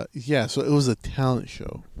 But yeah, so it was a talent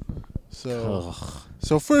show. So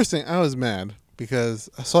first thing, I was mad because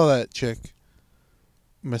I saw that chick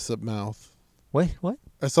mess up mouth. What?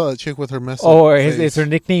 I saw that chick with her messed up face. Is her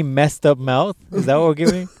nickname Messed Up Mouth? Is that what we're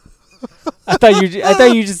giving? I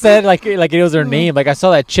thought you just said like it was her name. Like I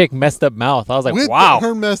saw that chick Messed Up Mouth. I was like, with wow.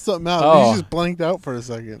 Her messed up mouth. You just blanked out for a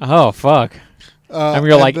second. Oh fuck.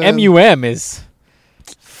 You're like MUM is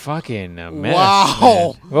fucking a mess.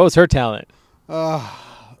 Wow. Man. What was her talent?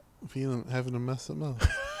 Having a messed up mouth.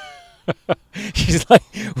 She's like,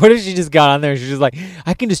 what if she just got on there? She's just like,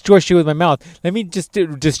 I can destroy shit with my mouth. Let me just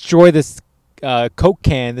destroy this Coke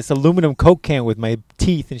can, this aluminum Coke can with my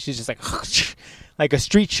teeth. And she's just like a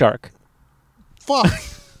street shark. Fuck.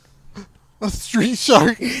 A street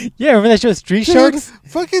shark. Yeah, remember that show, Street Sharks?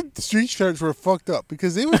 Fucking street sharks were fucked up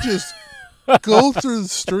because they would just go through the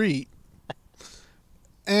street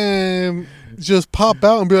and just pop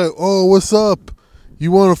out and be like, "Oh, what's up?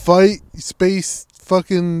 You want to fight, space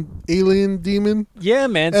fucking alien demon?" Yeah,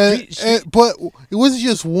 man. But it wasn't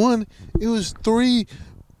just one; it was 3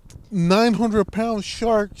 900-pound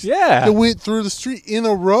sharks. Yeah, that went through the street in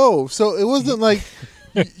a row. So it wasn't like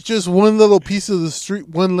just one little piece of the street,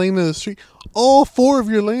 one lane of the street. All 4 of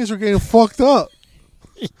your lanes were getting fucked up.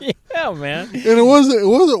 Yeah, man. And it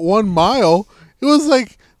wasn't 1 mile. It was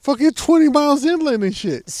like fucking 20 miles inland and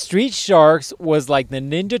shit. Street Sharks was like the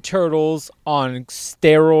Ninja Turtles on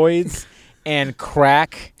steroids and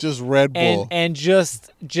crack. Just Red Bull. And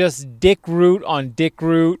just dick root on dick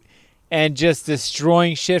root and just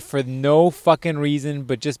destroying shit for no fucking reason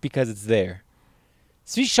but just because it's there.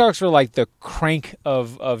 Street Sharks were like the crank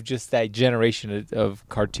of just that generation of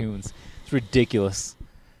cartoons. It's ridiculous.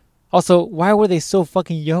 Also, why were they so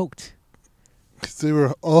fucking yoked? Because they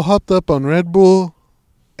were all hopped up on Red Bull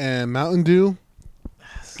and Mountain Dew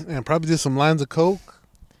and probably did some lines of Coke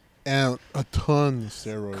and a ton of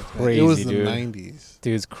steroids. Crazy, it was dude. The 90s.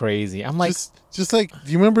 Dude, it's crazy. I'm like... Just like,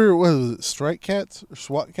 do you remember, what was it, Strike Cats or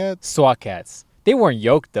SWAT Cats? SWAT Cats. They weren't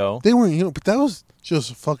yoked, though. They weren't yoked, but that was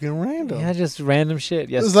just fucking random. Yeah, just random shit.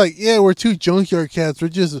 Yes. It was like, yeah, we're 2 junkyard cats. We're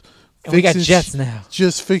just... And we got jets now.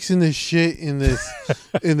 Just fixing this shit in this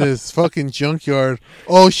in this fucking junkyard.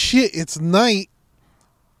 Oh shit, it's night.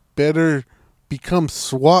 Better become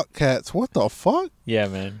SWAT cats. What the fuck? Yeah,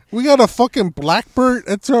 man. We got a fucking Blackbird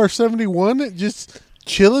SR-71 just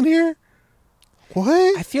chilling here?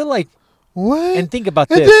 What? I feel like... What? And think about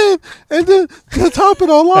this. And then to top it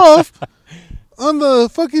all off, on the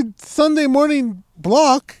fucking Sunday morning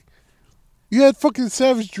block, you had fucking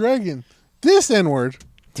Savage Dragon. This N-word.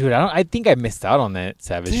 Dude, I think I missed out on that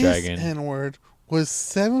Savage Dragon. This N-word was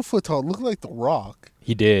 7 foot tall. Looked like The Rock.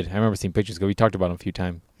 He did. I remember seeing pictures. We talked about him a few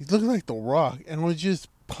times. He looked like The Rock and was just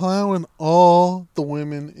plowing all the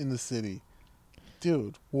women in the city.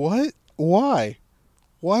 Dude, what? Why?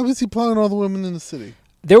 Why was he plowing all the women in the city?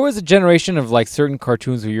 There was a generation of like certain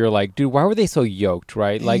cartoons where you're like, dude, why were they so yoked,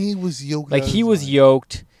 right? Like he was yoked. Like he was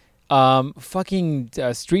yoked. Fucking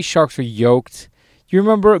Street Sharks were yoked. You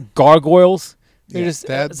remember Gargoyles? Yeah,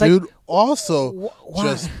 that dude like, also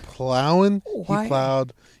just plowing. Why?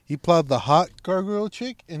 He plowed the hot gargoyle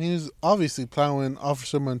chick, and he was obviously plowing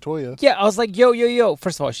Officer Montoya. Yeah, I was like, yo.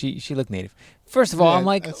 First of all, she looked native. First of all, I'm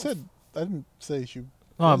like, I didn't say she.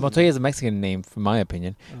 Oh, Montoya is a Mexican name, from my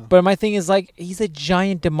opinion. Oh. But my thing is like, he's a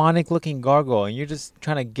giant demonic-looking gargoyle, and you're just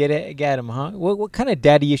trying to get at him, huh? What kind of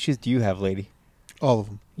daddy issues do you have, lady? All of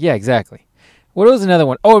them. Yeah, exactly. What was another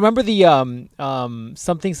one? Oh, remember the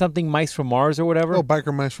something mice from Mars or whatever? Oh,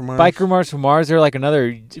 biker mice from Mars. Biker mice from Mars. They're like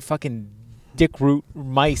another fucking dick root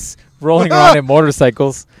mice rolling around in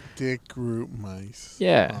motorcycles. Dick root mice.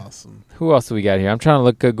 Yeah. Awesome. Who else do we got here? I'm trying to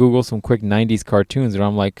look at Google some quick 90s cartoons, and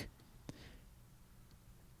I'm like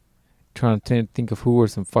trying to think of who were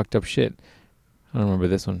some fucked up shit. I don't remember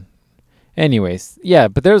this one. Anyways, yeah,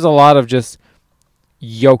 but there's a lot of just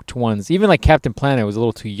yoked ones. Even like Captain Planet was a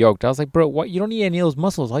little too yoked. I was like, bro, what? You don't need any of those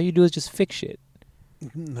muscles. All you do is just fix shit.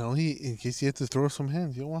 No, in case you have to throw some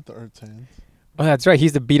hands. You don't want the Earth's hands. Oh, that's right. He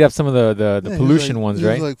used to beat up some of the Yeah, pollution he was ones, he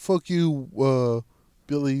right? was like, fuck you,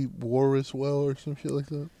 Billy Warriswell or some shit like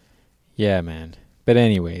that. Yeah, man. But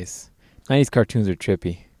anyways, 90s cartoons are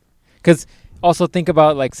trippy. Because also think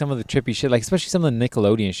about like some of the trippy shit, like especially some of the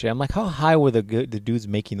Nickelodeon shit. I'm like, how high were the dudes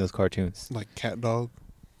making those cartoons? Like Cat Dog.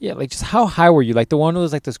 Yeah, like just how high were you? Like the one who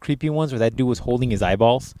was like those creepy ones where that dude was holding his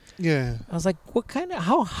eyeballs. Yeah. I was like,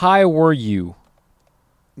 how high were you?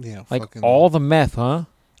 Yeah. Like fucking all the meth, huh?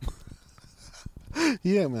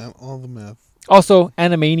 Yeah, man. All the meth. Also,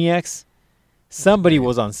 Animaniacs. Somebody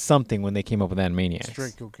was on something when they came up with Animaniacs.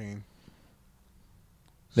 Straight cocaine.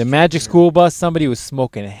 The Magic School Bus, somebody was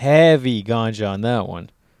smoking heavy ganja on that one.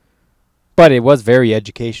 But it was very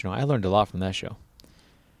educational. I learned a lot from that show.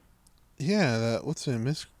 Yeah, that what's her name?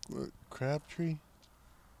 Miss Crabtree?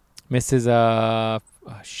 Mrs.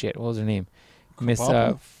 Shit, what was her name? Miss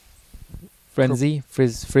Krabappel? Frenzy?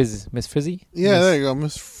 Miss Frizzy? Yeah, there you go.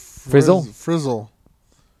 Miss Frizzle? Frizzle.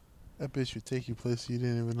 That bitch would take you places you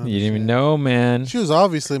didn't even understand. You didn't even know, man. She was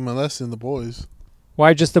obviously molesting the boys.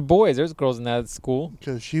 Why just the boys? There's girls in that school.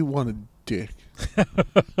 Because she wanted dick.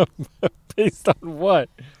 Based on what?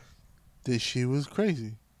 That she was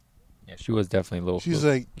crazy. Yeah, she was definitely a little. She's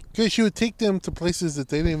like, because she would take them to places that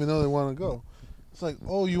they didn't even know they want to go. It's like,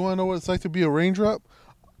 oh, you want to know what it's like to be a raindrop?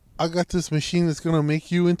 I got this machine that's going to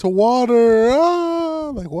make you into water. Ah!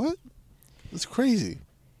 Like, what? It's crazy.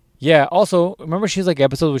 Yeah. Also, remember she was like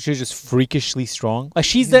episodes where she was just freakishly strong. Like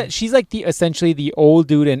she's like the essentially the old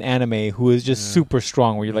dude in anime who is just super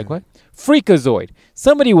strong. Where you're like, what? Freakazoid.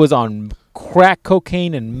 Somebody was on crack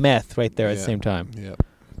cocaine and meth right there at the same time. Yeah.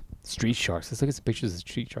 Street sharks. Let's look at some pictures of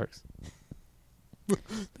street sharks.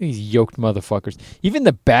 These yoked motherfuckers. Even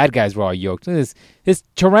the bad guys were all yoked. Look at this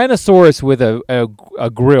Tyrannosaurus with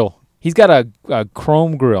a grill. He's got a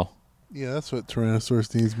chrome grill. Yeah, that's what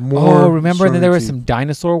Tyrannosaurus needs. More. Oh, remember then there were teeth. some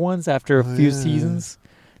dinosaur ones after a few yeah. seasons?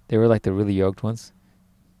 They were like the really yoked ones.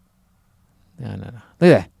 No. Look at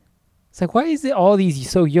that. It's like, why is it all these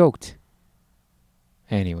so yoked?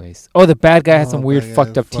 Anyways. Oh, the bad guy had some weird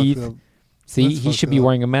fucked up teeth. See, That's he should fucked be up.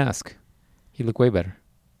 wearing a mask. He'd look way better.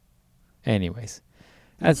 Anyways.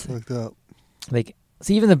 That's That's fucked up. like,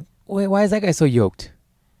 see, even why is that guy so yoked?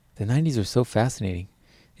 The 90s are so fascinating.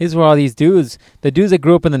 These were all these dudes. The dudes that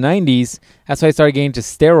grew up in the 90s, that's why they started getting into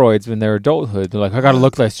steroids when they're adulthood. They're like, I gotta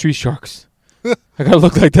look like street sharks. I gotta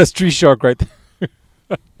look like that street shark right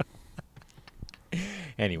there.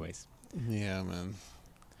 Anyways. Yeah, man.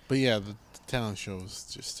 But yeah, the talent show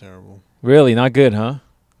was just terrible. Really? Not good, huh?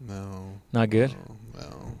 No. Not good?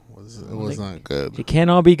 No. It was not good. It can't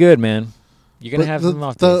all be good, man. You're gonna But have the, some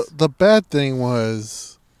off the, days. the bad thing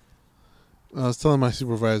was, I was telling my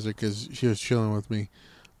supervisor because she was chilling with me.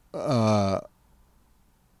 So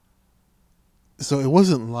it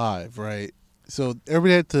wasn't live, right? So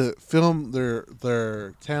everybody had to film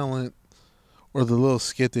their talent or the little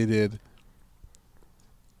skit they did,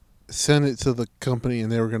 send it to the company,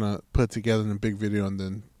 and they were gonna put it together in a big video and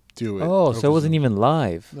then do it. Oh, so it wasn't even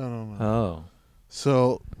live. No. Oh.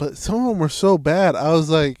 So, but some of them were so bad. I was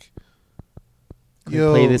like, Can we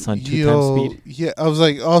play this on 2 times speed? Yeah, I was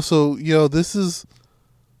like, also, this is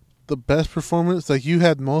the best performance. Like, you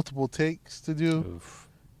had multiple takes to do, Oof.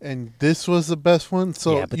 and this was the best one.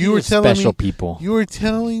 So Yeah, but you these were are telling special me, people. you were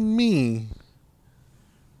telling me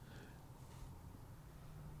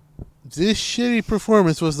this shitty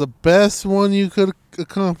performance was the best one you could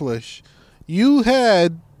accomplish. You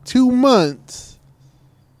had 2 months,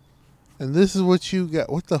 and this is what you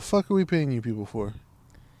got. What the fuck are we paying you people for?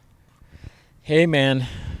 Hey, man.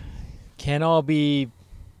 Can't all be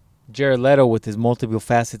Jared Leto with his multiple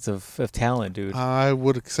facets of talent, dude. I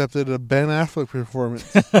would accept it a Ben Affleck performance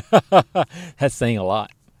That's saying a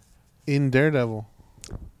lot. in Daredevil.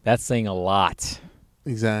 That's saying a lot.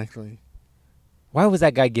 Exactly. Why was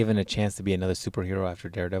that guy given a chance to be another superhero after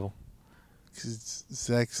Daredevil? Because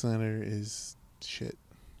Zack Snyder is shit.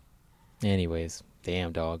 Anyways,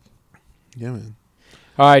 damn, dog. Yeah, man.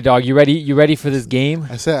 All right, dog. You ready? You ready for this game?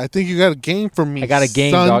 I said, I think you got a game for me. I got a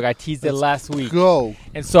game, son. dog. I teased it Let's last week. Go.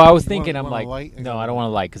 And so I was You thinking, wanna I'm like, light? no, I don't want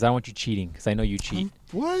to light because I don't want you cheating because I know you cheat.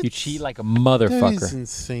 What? You cheat like a That is motherfucker.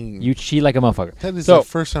 insane. You cheat like a motherfucker. That is So, the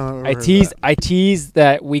first time I've ever I heard teased. that. I teased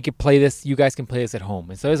that we could play this. You guys can play this at home,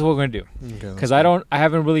 and so this is what we're gonna do. Okay, Because I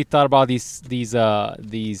haven't really thought about these. I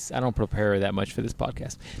don't prepare that much for this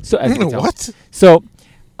podcast. So as you can tell. What? So,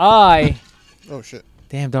 Oh, shit.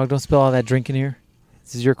 damn dog, don't spill all that drink in here.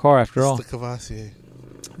 This is your car after all. It's the Cavassier.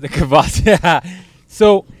 The Cavassier.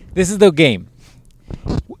 So this is the game.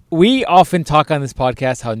 we often talk on this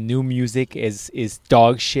podcast how new music is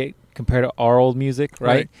dog shit compared to our old music,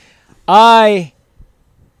 right? I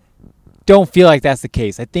don't feel like that's the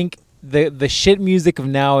case. I think the shit music of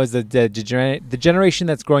now is the generation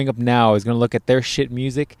that's growing up now is going to look at their shit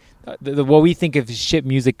music, what we think of shit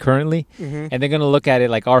music currently, and they're going to look at it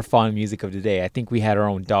like our fond music of today. I think we had our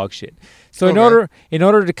own dog shit. So in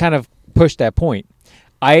order to kind of push that point,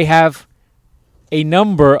 I have a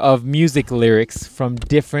number of music lyrics from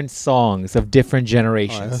different songs of different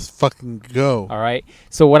generations. All right, let's fucking go. All right.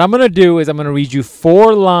 So what I'm going to do is I'm going to read you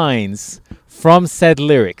 4 lines from said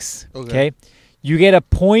lyrics. Okay. You get a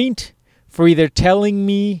point for either telling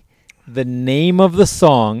me the name of the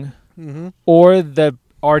song or the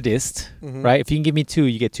artist, right? If you can give me 2,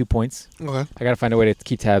 you get 2 points. Okay. I got to find a way to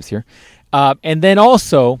keep tabs here. And then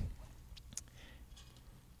also,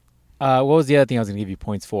 what was the other thing I was going to give you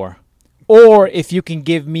points for? Or if you can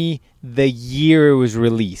give me the year it was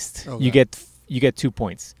released, you get 2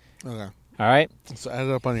 points. Okay. All right? So add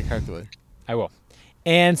it up on your calculator. I will.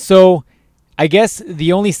 And so I guess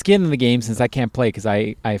the only skin in the game, since I can't play because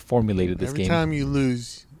I formulated this game. Every time you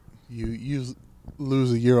lose, you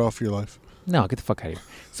lose a year off your life. No, get the fuck out of here.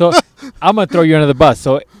 So I'm going to throw you under the bus.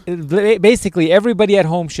 So basically, everybody at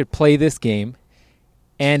home should play this game.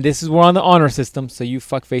 And we're on the honor system, so you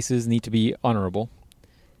fuckfaces need to be honorable,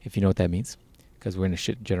 if you know what that means, because we're in a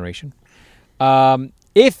shit generation.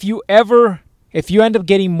 If you end up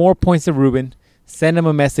getting more points than Ruben, send him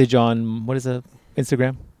a message on, what is it,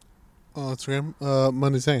 Instagram? Instagram,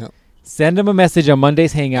 Monday's Hangout. Send him a message on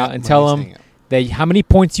Monday's Hangout and tell him that how many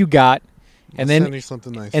points you got. And then send you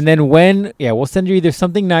something nice. And then we'll send you either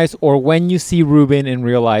something nice or when you see Ruben in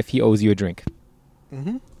real life, he owes you a drink.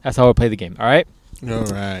 That's how we play the game. All right?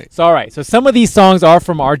 All right. So some of these songs are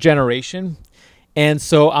from our generation. And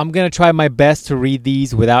so I'm going to try my best to read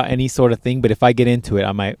these without any sort of thing. But if I get into it,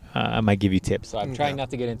 I might give you tips. So I'm trying not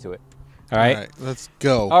to get into it. All right? All right. Let's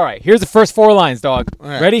go. All right. Here's the first 4 lines, dog. All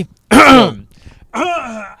right. Ready? I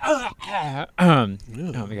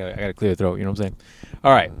gotta clear the throat. You know what I'm saying?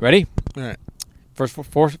 All right. Ready? All right.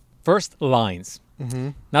 First lines.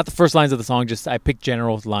 Not the first lines of the song. Just I picked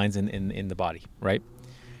general lines in the body. Right?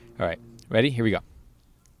 All right. Ready? Here we go.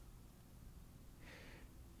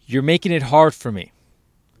 You're making it hard for me.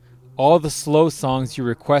 All the slow songs you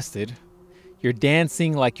requested. You're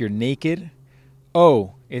dancing like you're naked.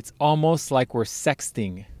 Oh, it's almost like we're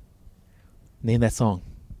sexting. Name that song.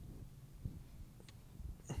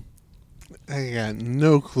 I got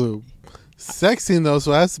no clue. Sexting though,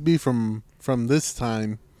 so it has to be from this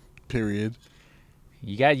time period.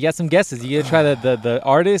 You got some guesses. You gotta try the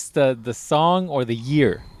artist, the song, or the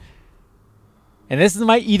year. And this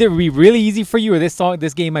might either be really easy for you, or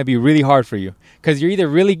this game might be really hard for you, because you're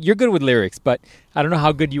good with lyrics, but I don't know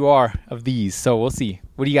how good you are of these. So we'll see.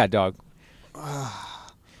 What do you got, dog?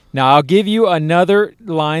 Now I'll give you another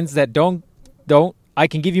lines that don't. I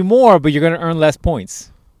can give you more, but you're gonna earn less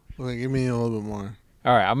points. Okay, give me a little bit more.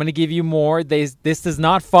 All right, I'm gonna give you more. This does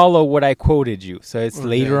not follow what I quoted you, so it's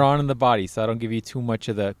later on in the body, so I don't give you too much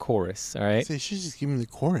of the chorus. All right. You should just give me the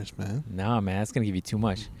chorus, man. Nah, man, that's gonna give you too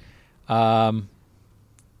much.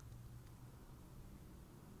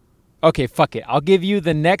 Okay, fuck it. I'll give you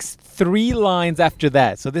the next 3 lines after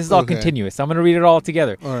that. So this is all continuous. I'm gonna read it all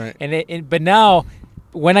together. All right. But now,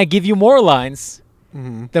 when I give you more lines,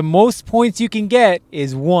 the most points you can get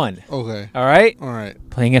is 1. Okay. All right? All right.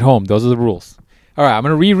 Playing at home. Those are the rules. All right, I'm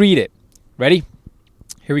going to reread it. Ready?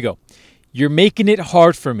 Here we go. You're making it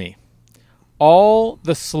hard for me. All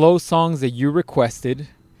the slow songs that you requested.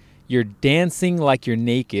 You're dancing like you're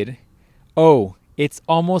naked. Oh, it's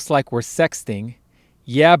almost like we're sexting.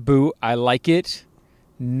 Yeah, boo, I like it.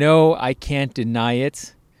 No, I can't deny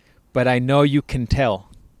it. But I know you can tell.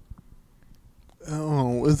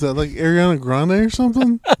 Oh, is that like Ariana Grande or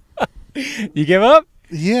something? You give up?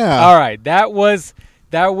 Yeah. All right. That was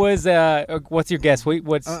what's your guess? Wait,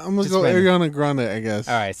 I'm going to go Ariana Grande, I guess.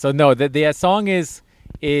 All right. So no, the song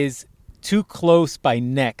is Too Close by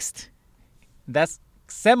Next. That's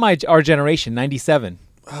our generation, 97.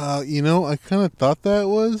 I kind of thought that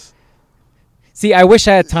was. See, I wish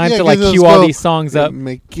I had time to cue all these songs up.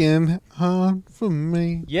 Making hard for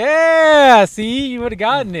me. Yeah, see, you would have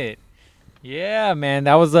gotten it. Yeah, man,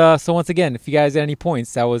 that was so once again, if you guys had any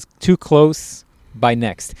points, that was Too Close by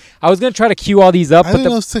Next. I was going to try to cue all these up. I didn't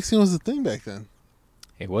know sexting was a thing back then.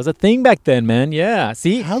 It was a thing back then, man. Yeah,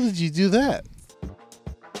 see? How did you do that?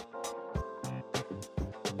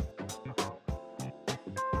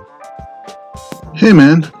 Hey,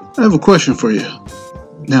 man, I have a question for you.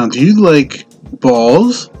 Now, do you like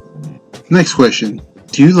balls? Next question.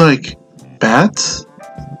 Do you like bats?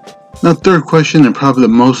 Now, third question, and probably the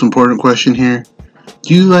most important question here.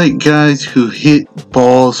 Do you like guys who hit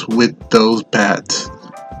balls with those bats?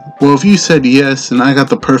 Well, if you said yes, then I got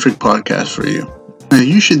the perfect podcast for you. Now,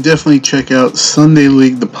 you should definitely check out Sunday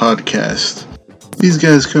League, the podcast. These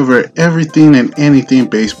guys cover everything and anything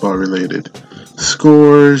baseball related.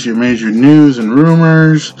 Scores, your major news and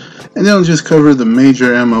rumors, and they don't just cover the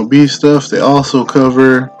major MLB stuff, they also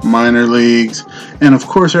cover minor leagues, and of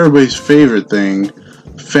course everybody's favorite thing,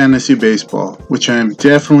 fantasy baseball, which I am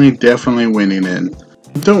definitely winning in.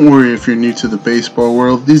 Don't worry if you're new to the baseball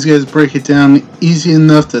world, these guys break it down easy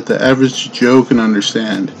enough that the average Joe can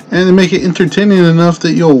understand, and they make it entertaining enough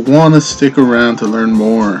that you'll want to stick around to learn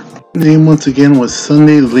more. The name once again was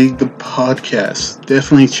Sunday League, the podcast.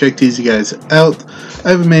 Definitely check these guys out.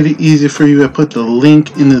 I've made it easy for you. I put the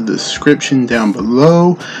link in the description down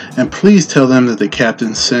below, and please tell them that the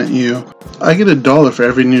captain sent you. I get $1 for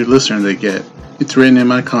every new listener they get. It's written in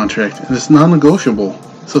my contract, and it's non-negotiable.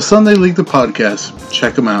 So Sunday League, the podcast.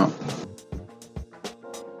 Check them out.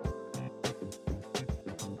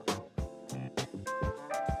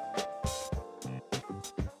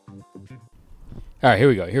 All right, here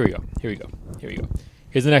we go.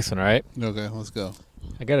 Here's the next one, all right? Okay, let's go.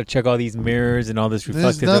 I got to check all these mirrors and all this There's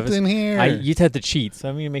reflective. nothing here. You had to cheat, so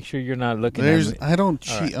I'm going to make sure you're not looking at me. I don't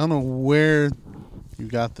cheat. Right. I don't know where you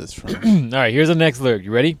got this from. All right, here's the next lyric.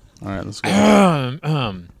 You ready? All right, let's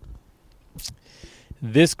go.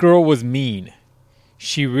 This girl was mean.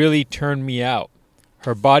 She really turned me out.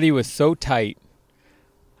 Her body was so tight.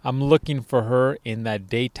 I'm looking for her in that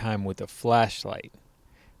daytime with a flashlight.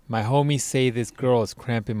 My homies say this girl is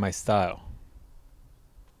cramping my style.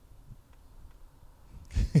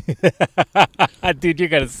 Dude, you're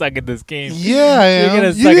going to suck at this game. Yeah, I am. You're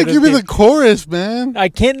gonna You suck at didn't this give me game. the chorus, man. I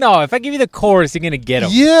can't. No, if I give you the chorus, you're going to get them.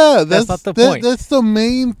 Yeah, That's not the point. That's the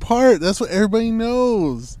main part. That's what everybody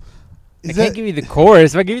knows. I can't give you the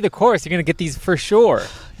chorus. If I give you the chorus, you're going to get these for sure.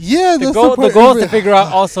 Yeah, The that's goal, the part. the goal is to figure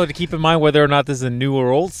out also to keep in mind whether or not this is a new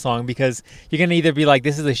or old song, because you're going to either be like,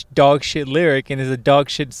 this is a dog shit lyric and is a dog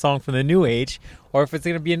shit song from the new age, or if it's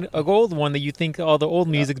going to be a old one that you think all the old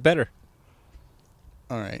music's better.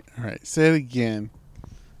 All right. Say it again.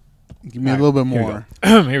 Give me All a little bit here we more.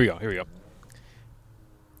 go. Here we go.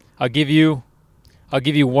 I'll give you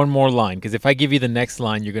one more line, because if I give you the next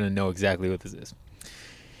line, you're going to know exactly what this is.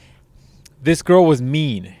 This girl was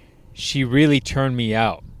mean. She really turned me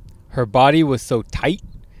out. Her body was so tight.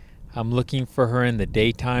 I'm looking for her in the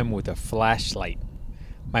daytime with a flashlight.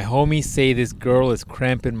 My homies say this girl is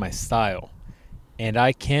cramping my style, and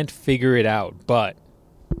I can't figure it out, but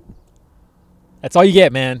that's all you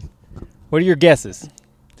get, man. What are your guesses?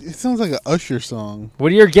 It sounds like an Usher song.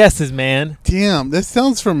 What are your guesses, man? Damn, that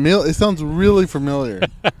sounds familiar. It sounds really familiar.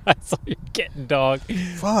 That's all you're getting, dog.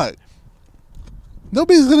 Fuck.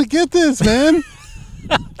 Nobody's gonna get this, man.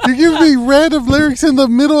 You're giving me random lyrics in the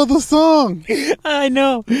middle of the song. I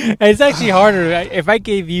know. It's actually harder. If I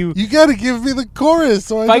gave you... You gotta give me the chorus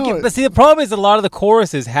so I know it. But see, the problem is a lot of the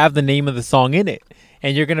choruses have the name of the song in it.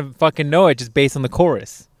 And you're going to fucking know it just based on the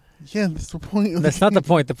chorus. Yeah, that's the point. That's not the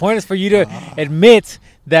point. The point is for you to admit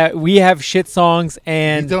that we have shit songs You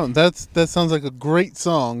and... don't. That sounds like a great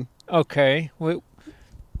song. Okay.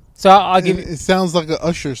 So I'll give you... It sounds like an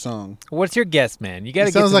Usher song. What's your guess, man? You got to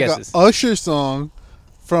It get sounds some like guesses. an Usher song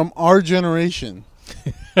from our generation.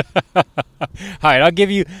 All right, I'll give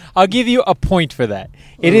you a point for that.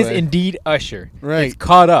 It is Alright. indeed Usher. Right. It's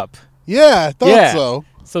Caught Up. Yeah, I thought Yeah. so.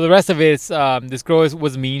 So the rest of it is this girl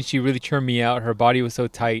was mean. She really turned me out. Her body was so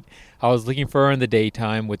tight. I was looking for her in the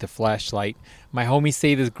daytime with a flashlight. My homies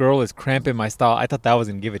say this girl is cramping my style. I thought that was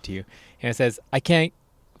going to give it to you. And it says, I can't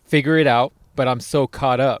figure it out, but I'm so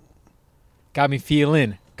caught up. Got me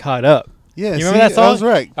feeling caught up. Yeah, You remember that song? I was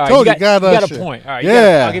right. All right, Totally you got Usher. a point. All right,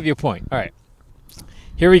 Yeah. I'll give you a point. All right.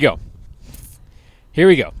 Here we go.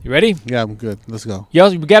 You ready? Yeah, I'm good. Let's go.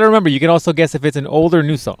 You got to remember, you can also guess if it's an old or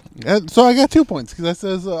new song. So I got 2 points because that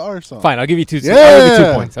says our song. Fine, I'll give you two. Yeah. I'll give you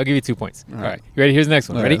 2 points. I'll give you 2 points. All All right. right. You ready? Here's the next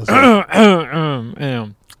one. All Ready? right,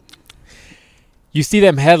 let's You see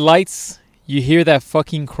them headlights? You hear that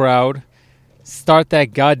fucking crowd? Start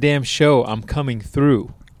that goddamn show. I'm coming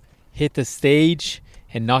through. Hit the stage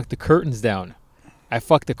and knock the curtains down. I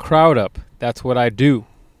fuck the crowd up. That's what I do.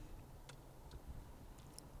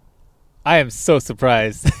 I am so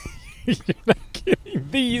surprised. You're not getting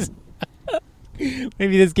these.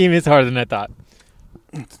 Maybe this game is harder than I thought.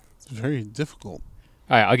 It's very difficult.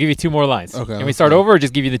 All right, I'll give you 2 more lines. Okay, Can we let's start go. over or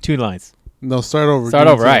just give you the 2 lines? No, start over. Start Give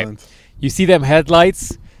me over, two right. lines. You see them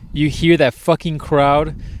headlights? You hear that fucking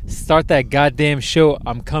crowd? Start that goddamn show.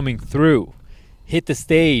 I'm coming through. Hit the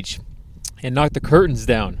stage and knock the curtains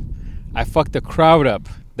down. I fuck the crowd up.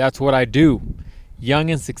 That's what I do. Young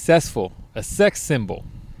and successful. A sex symbol.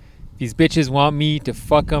 These bitches want me to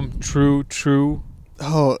fuck them. True, true.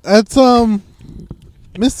 Oh, that's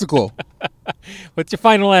Mystical. What's your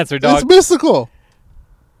final answer, dog? It's Mystical.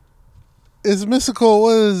 It's Mystical.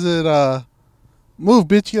 What is it? Move,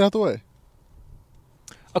 bitch, get out the way.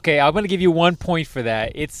 Okay, I'm going to give you 1 point for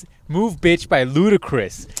that. It's Move Bitch by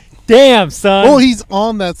Ludacris. Damn, son. Oh, he's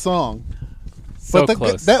on that song. So but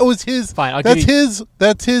close. That was his. Fine, I'll that's give you, his.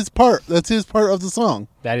 That's his part. That's his part of the song.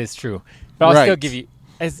 That is true. But I'll Right. still give you.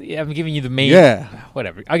 I'm giving you the main. Yeah.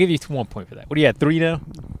 Whatever. I'll give you 1 point for that. What are you at? 3 now?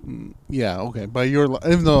 Yeah. Okay. But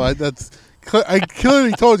even though I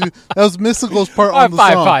clearly told you that was Mystical's part All on right, the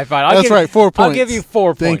fine, song. fine, fine. That's right. 4 points. I'll give you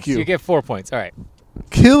 4 points. Thank you. You get 4 points. All right.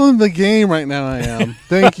 Killing the game right now. I am.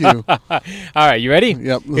 Thank you. All right. You ready?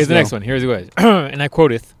 Yep. Here's the next one. Here's what it is. And I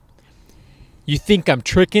quoteth. You think I'm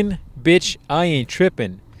tricking? Bitch, I ain't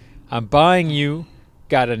tripping. I'm buying you.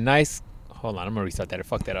 Got a nice... Hold on. I'm going to restart that. I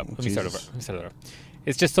fucked that up. Let me start over.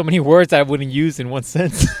 It's just so many words I wouldn't use in one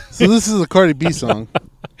sentence. So this is a Cardi B song.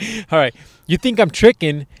 All right. You think I'm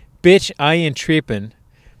tricking? Bitch, I ain't tripping.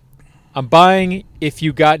 I'm buying if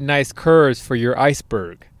you got nice curves for your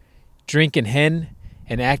iceberg. Drinking hen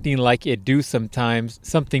and acting like it do sometimes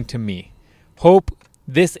something to me. Hope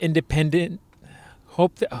this independent... oh,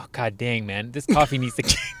 god dang, man. This coffee needs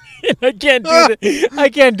to... I can't do this. I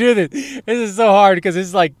can't do this. This is so hard because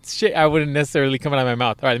it's like shit I wouldn't necessarily come out of my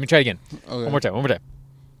mouth. All right, let me try again. Okay. One more time.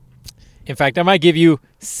 In fact, I might give you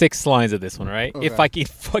 6 lines of this one, all right? Okay. If I can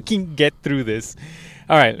fucking get through this.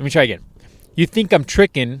 All right, let me try again. You think I'm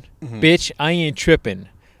tricking? Bitch, I ain't tripping.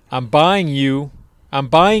 I'm buying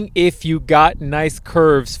if you got nice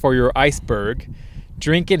curves for your iceberg.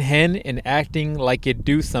 Drinking hen and acting like it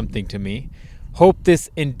do something to me. Hope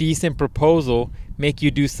this indecent proposal make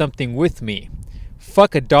you do something with me.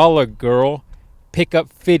 Fuck $1, girl. Pick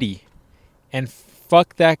up 50. And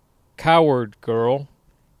fuck that coward, girl.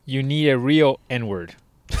 You need a real N-word.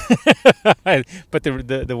 But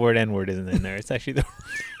the word N-word isn't in there. It's actually the...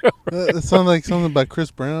 It sounds like something by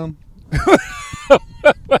Chris Brown.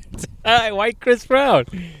 Why Chris Brown?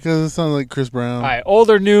 Because it sounds like Chris Brown. All right, old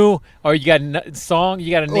or new, or you got a song,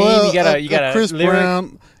 you got a name, Well, you got a Chris lyric.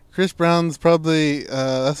 Brown. Chris Brown's probably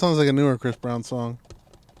that sounds like a newer Chris Brown song.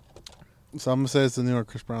 So I'm gonna say it's a newer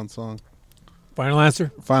Chris Brown song. Final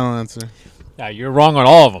answer? Final answer. Nah, you're wrong on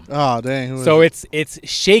all of them. Oh dang! Who is So it? it's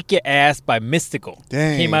 "Shake Your Ass" by Mystical.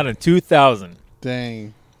 Dang. Came out in 2000,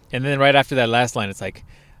 Dang. and then right after that last line, it's like,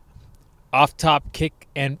 off top kick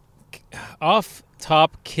and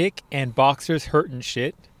boxers hurting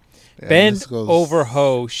shit. Yeah, Bend Mystical's- over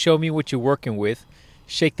hoe, show me what you're working with.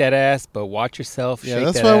 Shake that ass, but watch yourself. Yeah, Shake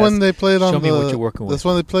that's that why ass. when they play it on Show the me what you're working with. that's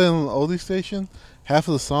when they play it on the oldie station. Half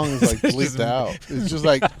of the song is like bleeped out. It's just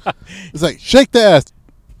like shake the ass.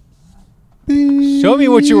 Show me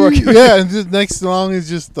what you're working with. Yeah, and the next song is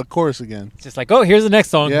just the chorus again. Just like, oh, here's the next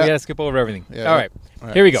song. Yeah. We gotta skip over everything. Yeah. All right. All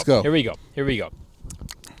right, Here we go. let's go. Here we go. Here we go. All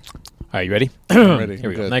right, you ready? I'm ready. Here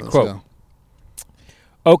we go. Good, Nice let's quote. go.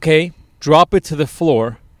 Okay, drop it to the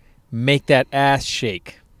floor. Make that ass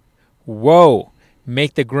shake. Whoa,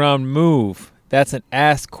 make the ground move. That's an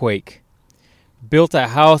ass quake. Built a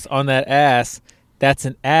house on that ass. That's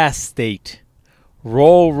an ass state.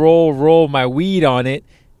 Roll, roll, roll my weed on it.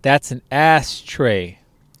 That's an ashtray.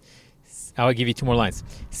 I'll give you 2 more lines.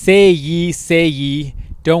 Say ye,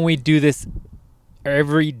 don't we do this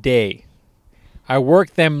every day? I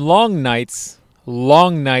work them long nights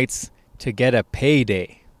to get a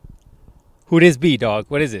payday. Who this be, dog?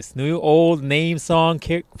 What is this? New, old, name, song,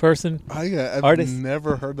 person? I've Artist?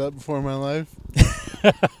 never heard that before in my life.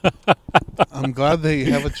 I'm glad they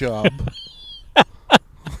have a job.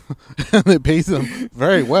 And it pays them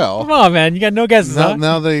very well. Come on, man. You got no guesses, huh?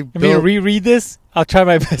 Now they I mean, build, reread this? I'll try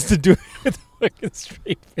my best to do it with a fucking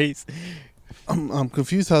straight face. I'm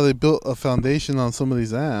confused how they built a foundation on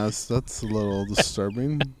somebody's ass. That's a little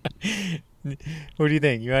disturbing. What do you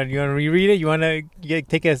think? You want to reread it? You want to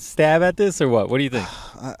take a stab at this or what? What do you think?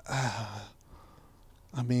 I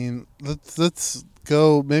mean, let's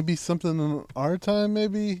go. Maybe something in our time.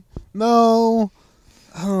 Maybe no.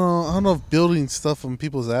 I don't know if building stuff on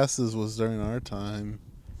people's asses was during our time.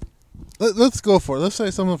 Let's go for it. Let's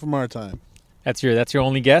say something from our time. That's your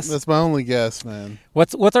only guess? That's my only guess, man.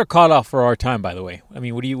 What's our cutoff for our time, by the way? I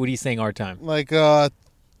mean, what are you saying our time? Like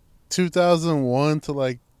 2001 to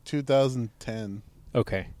like 2010.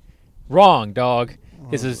 Okay. Wrong, dog.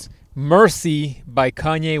 This is Mercy by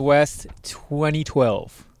Kanye West,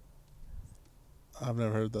 2012. I've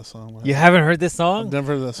never heard that song. You haven't heard this song? I've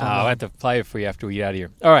never heard that song. I'll have to play it for you after we get out of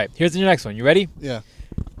here. All right, here's your next one. You ready? Yeah.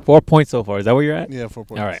 4 points so far. Is that where you're at? Yeah, 4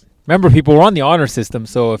 points. All right. Remember, people, we're on the honor system,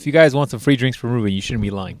 so if you guys want some free drinks from Ruben, you shouldn't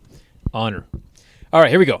be lying. Honor. All right,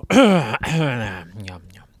 here we go.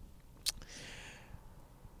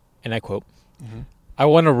 And I quote, I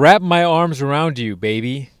want to wrap my arms around you,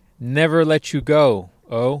 baby. Never let you go,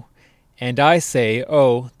 oh. And I say,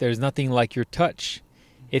 oh, there's nothing like your touch.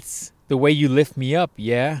 It's the way you lift me up,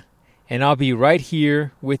 yeah? And I'll be right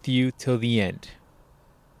here with you till the end.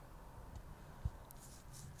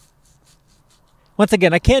 Once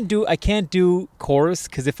again, I can't do chorus,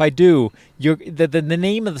 because if I do, the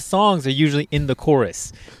name of the songs are usually in the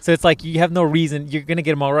chorus. So it's like you have no reason. You're going to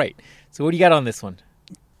get them all right. So what do you got on this one?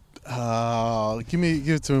 Give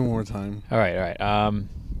it to me one more time. All right.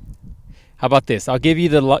 How about this? I'll give you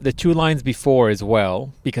the 2 lines before as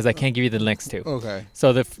well, because I can't give you the next 2. Okay.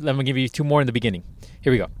 So let me give you 2 more in the beginning.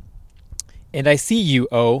 Here we go. And I see you,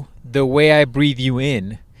 oh, the way I breathe you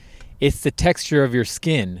in. It's the texture of your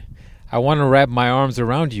skin. I want to wrap my arms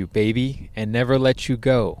around you, baby, and never let you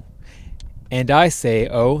go. And I say,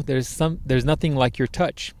 oh, there's nothing like your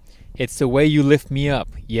touch. It's the way you lift me up,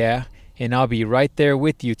 yeah, and I'll be right there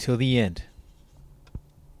with you till the end.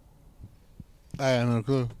 I have no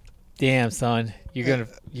clue. Damn, son, you're gonna.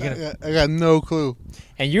 I got no clue.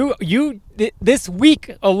 And you this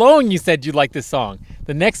week alone, you said you like this song.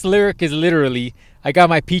 The next lyric is literally, I got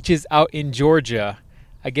my peaches out in Georgia.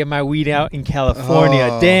 I get my weed out in California.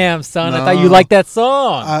 Oh, damn, son, no. I thought you liked that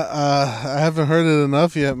song. I haven't heard it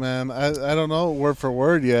enough yet, man. I don't know word for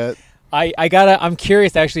word yet. I'm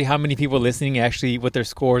curious actually how many people listening actually what their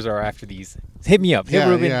scores are after these. Hit me up. Hit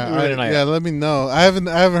Ruben and I up. Let me know. I haven't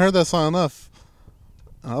heard that song enough.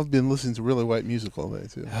 I've been listening to really white music all day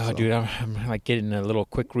too. Oh, so. Dude, I'm like getting a little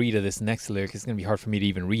quick read of this next lyric. It's gonna be hard for me to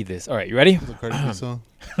even read this. All right, you ready? The Cardi B song.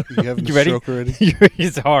 You having you a ready? stroke already?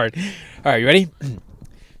 It's hard. All right, you ready?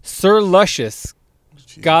 Sir Luscious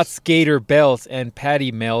got skater belts and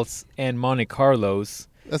patty melts and Monte Carlos.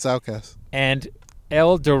 That's Outkast. And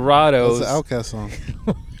El Dorados. That's an Outkast song.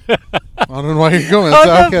 I don't know why you're going. How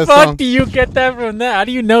That's the an Outkast fuck song. do you get that from that? How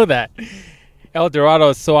do you know that? El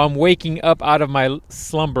Dorado, so I'm waking up out of my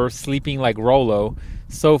slumber, sleeping like Rolo.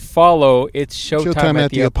 So follow, it's showtime at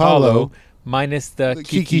the Apollo, minus the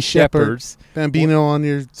Kiki Shepherds. Bambino on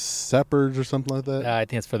your Shepherds or something like that. I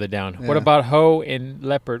think it's further down. Yeah. What about Ho and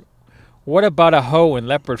Leopard? What about a Ho and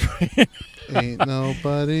Leopard? Ain't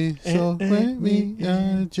nobody so like me.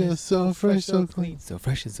 I'm just so fresh, so clean. So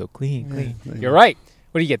fresh and so clean. Yeah, You're right.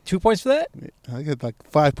 What do you get? 2 points for that? I get like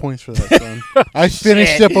 5 points for that, son. I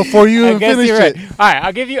finished it before you even finished it. All right,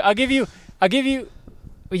 I'll give you. Well,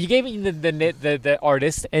 you gave me the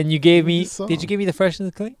artist, and you gave me. Did you give me the fresh and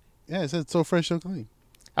the clean? Yeah, it said so fresh, so clean.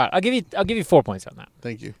 All right, I'll give you 4 points on that.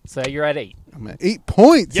 Thank you. So you're at 8. I'm at 8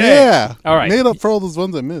 points. Yeah. Yeah. All right. Made up for all those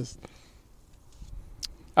ones I missed.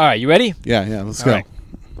 All right, you ready? Yeah. Let's All go. right.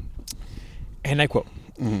 And I quote,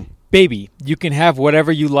 Baby, you can have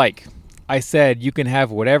whatever you like. I said you can have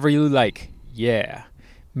whatever you like. Yeah.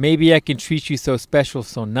 Maybe I can treat you so special,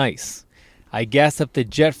 so nice. I gas up the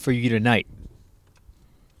jet for you tonight.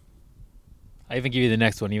 I even give you the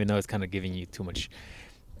next one, even though it's kind of giving you too much.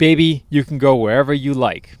 Baby, you can go wherever you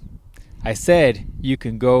like. I said you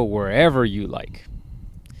can go wherever you like.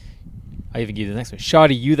 I even give you the next one.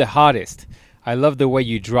 Shawty, you the hottest. I love the way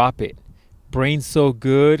you drop it. Brain so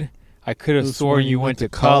good, I could have sworn you went to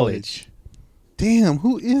college. Damn,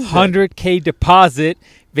 who is that? 100K deposit,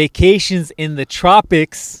 vacations in the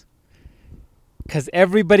tropics. Cause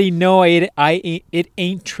everybody know it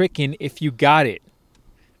ain't tricking if you got it.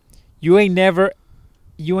 You ain't never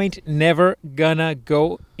gonna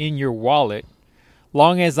go in your wallet.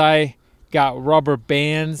 Long as I got rubber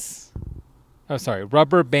band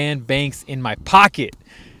banks in my pocket.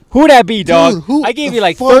 Who that be, dog? Dude, I gave you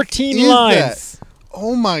like 13 lines. That?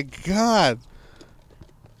 Oh my God.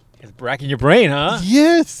 It's racking your brain, huh?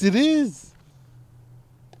 Yes, it is.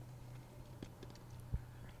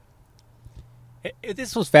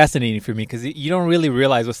 This was fascinating for me because you don't really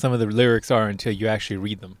realize what some of the lyrics are until you actually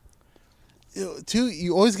read them. Too,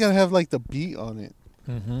 you always gotta have like the beat on it.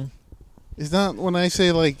 Mm-hmm. It's not when I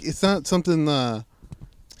say like it's not something that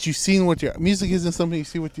you seen with your music isn't something you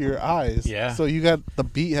see with your eyes. Yeah. So you got the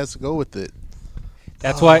beat has to go with it.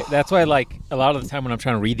 That's why like a lot of the time when I'm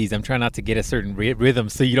trying to read these, I'm trying not to get a certain rhythm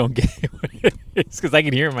so you don't get it. It's because I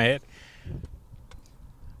can hear it in my head.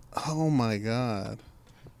 Oh my God,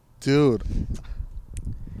 dude!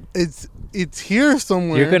 It's here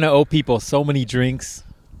somewhere. You're gonna owe people so many drinks.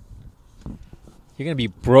 You're gonna be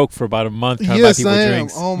broke for about a month trying to buy people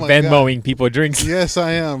drinks. Oh my Venmoing people drinks. Yes,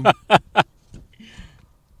 I am.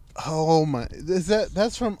 Oh my!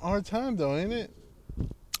 That's from our time though, ain't it?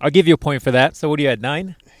 I'll give you a point for that. So what are you at,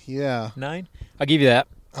 9? Yeah. 9? I'll give you that.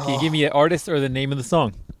 Can you give me an artist or the name of the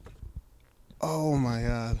song? Oh my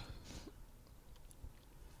god.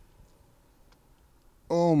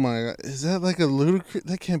 Oh my god. Is that like a Ludacris?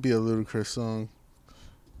 That can't be a Ludacris song.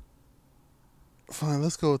 Fine,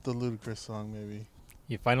 let's go with the Ludacris song maybe.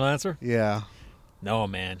 Your final answer? Yeah. No,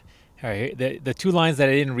 man. All right, the two lines that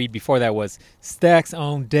I didn't read before that was Stacks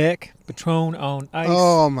on deck, Patron on ice.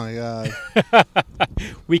 Oh my god.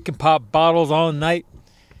 We can pop bottles all night,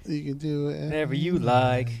 You can do it. whatever you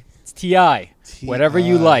like. It's T.I. Whatever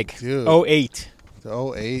you like. Dude. 08.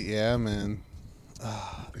 The 08, yeah, man.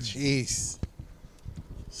 Ah, jeez.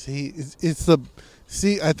 See, it's the.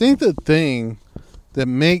 See, I think the thing that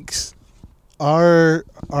makes our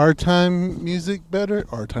time music better,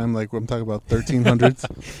 our time, like I'm talking about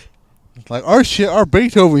 1300s, like our shit, our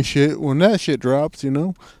Beethoven shit, when that shit drops, you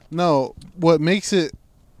know? No, what I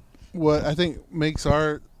think makes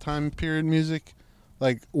our time period music,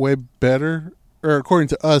 like, way better, or according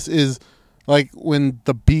to us, is, like, when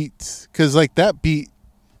the beats, because, like, that beat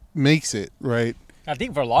makes it, right? I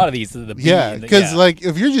think for a lot of these, the beat. Yeah, because, like,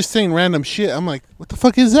 if you're just saying random shit, I'm like, what the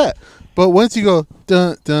fuck is that? But once you go,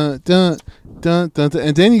 dun, dun, dun, dun, dun, dun,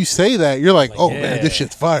 and then you say that, you're like, oh, yeah. man, this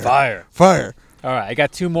shit's fire. Fire. All right, I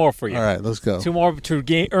got two more for you. All right, let's go. Two more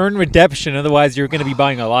to earn redemption. Otherwise, you're going to be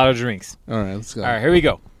buying a lot of drinks. All right, let's go. All right, here we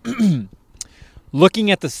go. Looking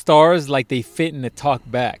at the stars like they fit in a talk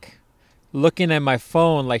back. Looking at my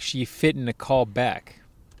phone like she fit in a call back.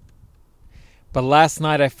 But last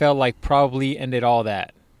night I felt like probably ended all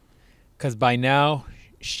that. 'Cause by now,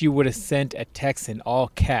 she would have sent a text in all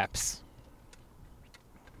caps.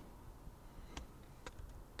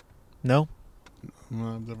 No?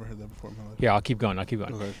 No, I've never heard that before in my life. Yeah, I'll keep going. Okay.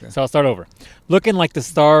 So I'll start over. Looking at the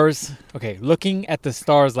stars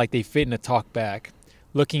like they fit in a talk back.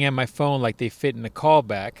 Looking at my phone like they fit in a call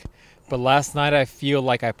back. But last night I feel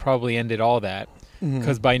like I probably ended all that.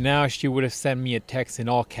 Because by now she would have sent me a text in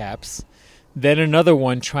all caps. Then another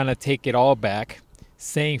one trying to take it all back.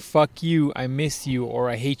 Saying, fuck you, I miss you, or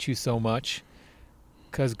I hate you so much.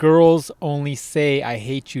 Because girls only say I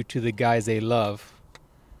hate you to the guys they love.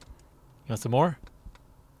 You want some more?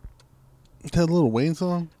 That Lil Wayne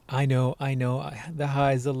song? I know. The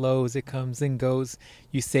highs, the lows, it comes and goes.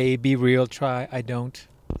 You say be real, try, I don't.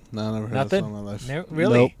 No, I never heard Nothing? that song in my life.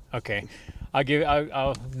 Really? Nope. Okay.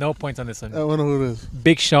 I'll no points on this one. I wonder who it is.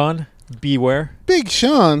 Big Sean, Beware. Big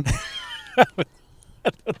Sean?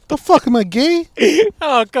 The fuck, am I gay?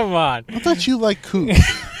 Oh, come on. I thought you liked Coop.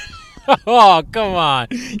 Oh, come on.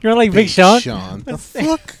 You don't like Big Sean? The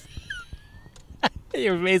fuck?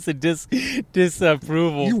 Your face of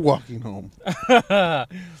disapproval. You're walking home.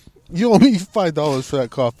 You owe me $5 for that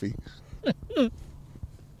coffee.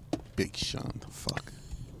 Big Sean, the fuck.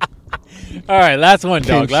 All right, last one,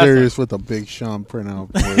 Came dog. Last serious with a Big Sean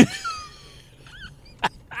printout word.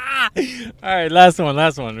 one. All right, last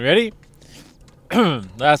one. Ready?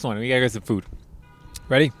 Last one. We gotta get some food.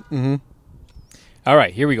 Ready? Mm-hmm. All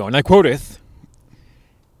right, here we go. And I quoteth,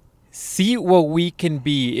 see what we can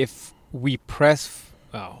be if we press...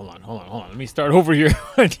 hold on. Let me start over here.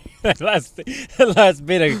 that last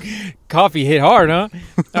bit of coffee hit hard, huh?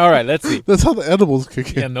 All right, let's see. That's how the edibles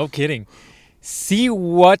kick Yeah, in. no kidding. See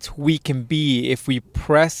what we can be if we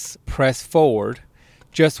press forward.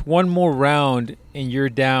 Just one more round and you're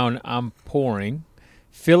down, I'm pouring.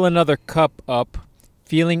 Fill another cup up.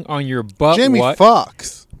 Feeling on your butt. Jamie what?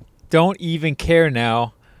 Foxx. Don't even care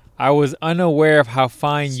now. I was unaware of how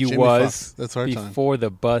fine you Jamie was Foxx. That's our time. before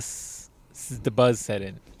the buzz set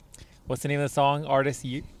in. What's the name of the song? Artist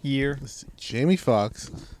year? Jamie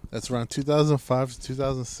Foxx. That's around 2005 to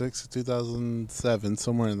 2006 to 2007,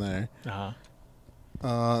 somewhere in there. Uh-huh.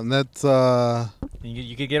 And that's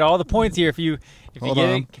You could get all the points here if you Hold get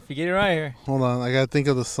on. it. If you get it right here. hold on, I gotta think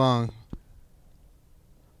of the song.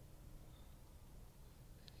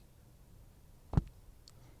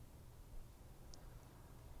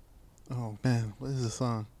 Oh man, what is the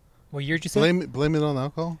song? What year did you say? Blame it on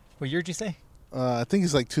alcohol. What year did you say? I think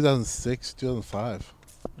it's like 2006, 2005.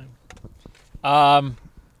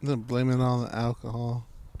 Then blame it on the alcohol.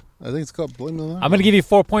 I think it's called Blame It on Alcohol. I'm gonna give you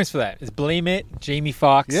 4 points for that. It's Blame It, Jamie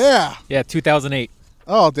Foxx. Yeah. Yeah, 2008.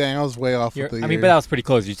 Oh dang, I was way off with the year. I mean, but that was pretty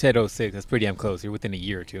close. You said 06. That's pretty damn close. You're within a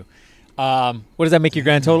year or two. What does that make your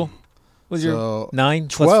grand total? What was your So, 9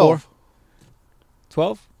 plus 12. 4?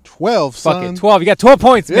 12? 12, Fuck son. it. 12. You got 12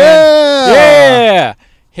 points, man. Yeah.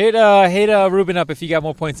 Yeah. Hit Ruben up if you got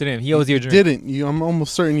more points than him. He owes you a drink. Didn't you? I'm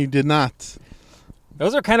almost certain you did not.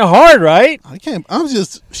 Those are kind of hard, right? I can't. I'm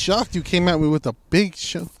just shocked you came at me with a Big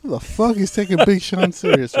Sean. Who the fuck is taking Big Sean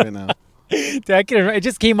serious right now? Dude, it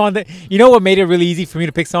just came on. You know what made it really easy for me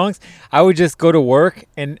to pick songs? I would just go to work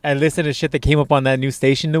and I listen to shit that came up on that new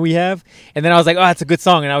station that we have, and then I was like, "Oh, it's a good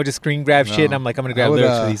song," and I would just screen grab shit, and I'm like, "I'm gonna grab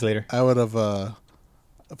lyrics for these later." I would have,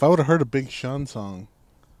 if I would have heard a Big Sean song.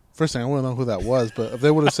 First thing, I want to know who that was, but if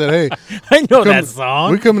they would have said, "Hey, I know that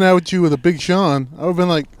song. We're coming out with you with a Big Sean," I would have been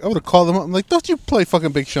like, I would have called them up. I'm like, "Don't you play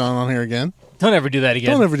fucking Big Sean on here again? Don't ever do that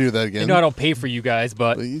again. Don't ever do that again." You know I don't pay for you guys,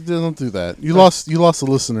 but you don't do that. You lost a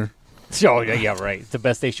listener. Oh yeah, right. It's the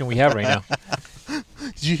best station we have right now.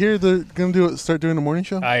 Did you hear they're gonna start doing a morning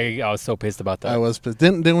show? I was so pissed about that. I was pissed.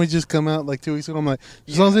 Didn't we just come out like 2 weeks ago? I'm like,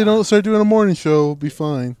 as long as they don't start doing a morning show, we'll be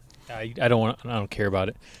fine. I don't care about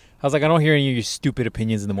it. I was like, I don't hear any of your stupid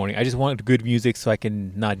opinions in the morning. I just want good music so I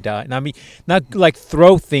can not die. Not like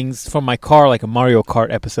throw things from my car like a Mario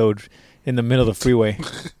Kart episode in the middle of the freeway.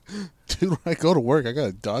 Dude, when I go to work, I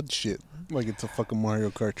gotta dodge shit like it's a fucking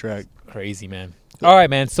Mario Kart track. Crazy, man. All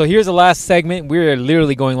right, man. So here's the last segment. We're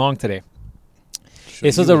literally going long today.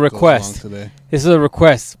 This was a request. This is a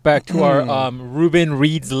request back to our Ruben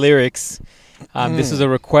Reads lyrics. This is a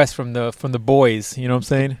request from the boys. You know what I'm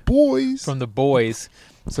saying? Boys. From the boys.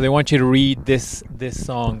 So they want you to read this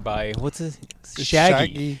song by what's it?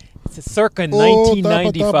 Shaggy. It's circa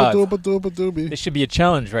 1995. This should be a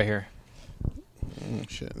challenge right here. Oh,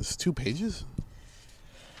 shit. This is 2 pages?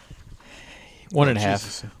 1.5.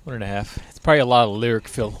 Jesus. 1.5. It's probably a lot of lyric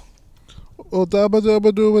fill. Oh, dabba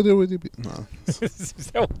dabba dabba dabba. No. Is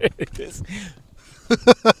that what it is?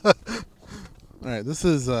 All right, this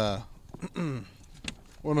is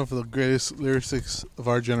one of the greatest lyricists of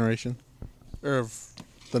our generation, or of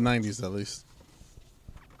the 90s at least.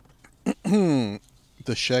 The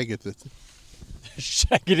Shaggadith.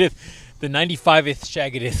 Shaggadith. The 95th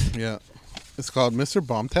Shaggadith. Yeah. It's called Mr.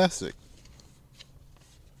 Bombtastic.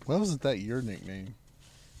 Why wasn't that your nickname?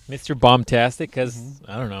 Mr. Bombtastic, because,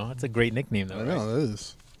 I don't know, it's a great nickname, though, I right? know, it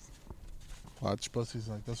is. Watch, Bussy's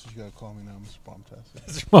like, that's what you gotta call me now, Mr. Bombtastic.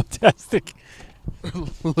 Mr. Bombtastic.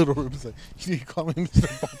 Little Ruben's like, you need to call me Mr.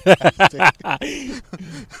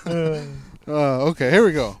 Bombtastic. Okay, here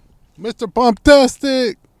we go. Mr.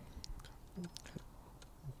 Bombtastic!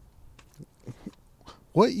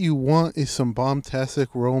 What you want is some bombtastic,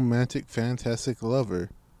 romantic, fantastic lover.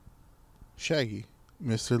 Shaggy,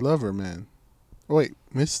 Mr. Lover Man. Oh, wait,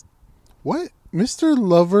 what? Mr.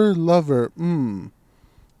 Lover,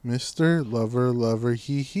 Mr. Lover,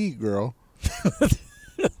 hee, girl.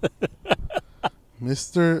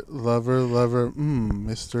 Mr. Lover,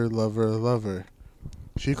 Mr. Lover.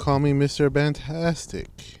 She call me Mr. Fantastic.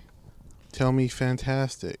 Tell me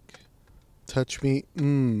fantastic. Touch me,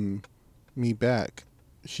 me back.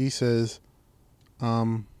 She says,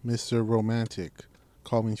 Mr. Romantic.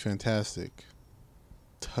 Call me fantastic.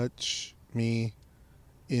 Touch me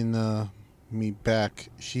in me back.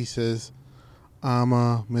 She says, I'm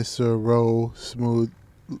a Mr. Rowe, smooth,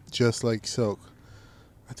 just like silk.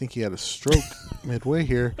 I think he had a stroke midway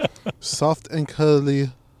here. Soft and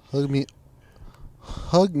cuddly, hug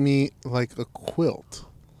me like a quilt.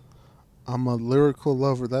 I'm a lyrical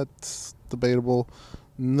lover. That's debatable.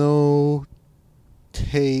 No,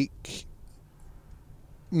 take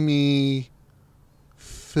me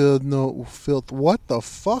filth. What the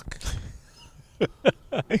fuck?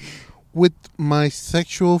 With my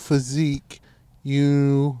sexual physique,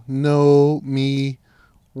 you know me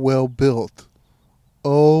well built.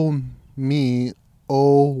 Oh, me,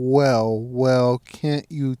 oh, well, can't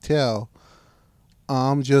you tell?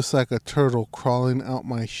 I'm just like a turtle crawling out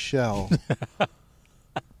my shell.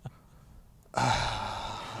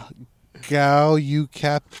 Gal, you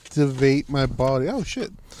captivate my body. Oh,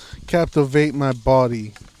 shit. Captivate my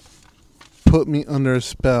body. Put me under a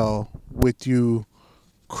spell with you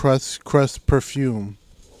crust perfume.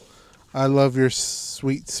 I love your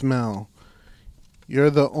sweet smell. You're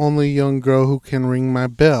the only young girl who can ring my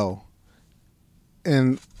bell.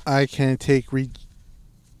 And I can't take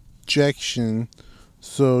rejection,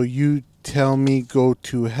 so you tell me go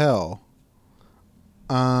to hell.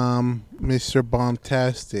 Mr.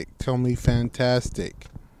 Bombtastic, tell me fantastic.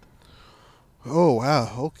 Oh,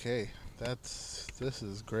 wow, okay. This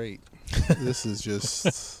is great. This is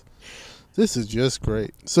just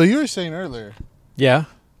great. So you were saying earlier, Yeah.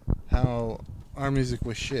 how our music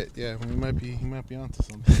was shit. Yeah, he might be onto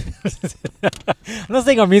something. I'm not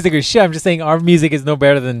saying our music is shit. I'm just saying our music is no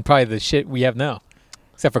better than probably the shit we have now.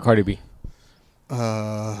 Except for Cardi B.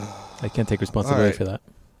 I can't take responsibility for that.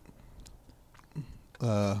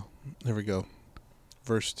 Here we go.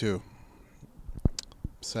 Verse 2.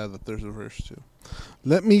 Sad that there's a verse 2.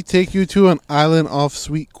 Let me take you to an island off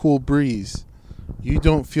sweet cool breeze. You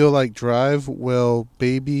don't feel like drive? Well,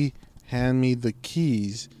 baby, hand me the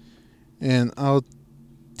keys. and I'll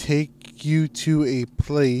take you to a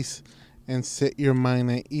place and set your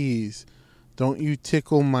mind at ease. Don't you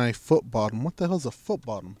tickle my foot bottom. What the hell's a foot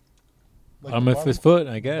bottom? Like Bottom the of his foot,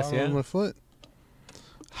 I guess, bottom of yeah. my foot?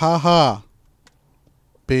 Ha ha.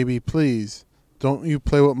 Baby, please. Don't you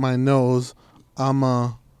play with my nose. I'm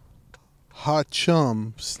a hot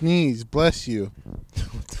chum. Sneeze. Bless you.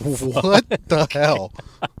 What the hell?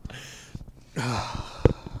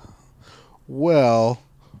 Well,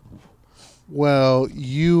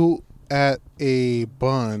 you at a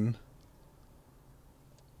bun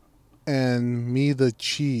and me the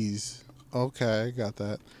cheese. Okay, I got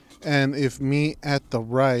that. And if me at the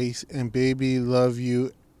rice and baby love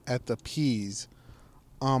you at the peas,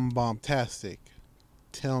 I'm bombastic.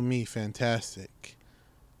 Tell me fantastic.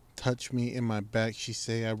 Touch me in my back, she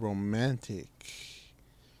say I romantic.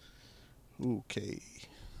 Okay.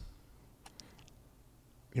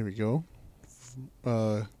 Here we go.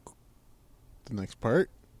 The next part.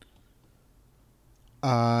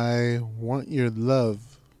 I want your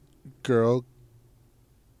love, girl.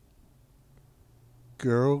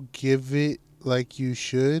 Girl, give it like you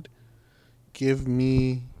should. Give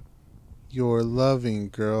me your loving,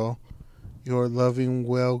 girl. Your loving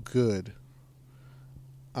well good.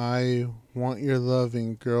 I want your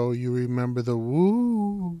loving, girl. You remember the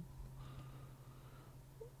woo.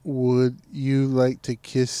 Would you like to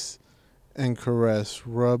kiss and caress?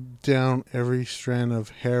 Rub down every strand of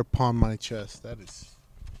hair upon my chest. That is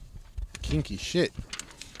kinky shit.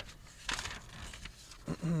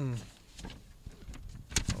 Oh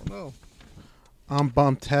no. I'm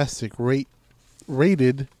bombastic.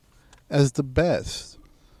 Rated as the best.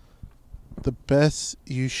 The best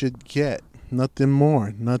you should get. Nothing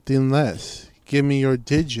more, nothing less. Give me your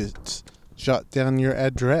digits. Jot down your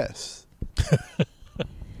address.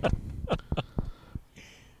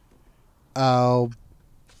 I'll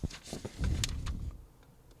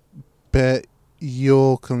bet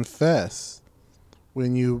you'll confess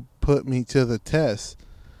when you put me to the test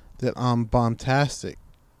that I'm bombastic.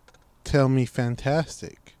 Tell me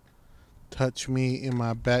fantastic. Touch me in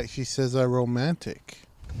my back. She says I'm romantic.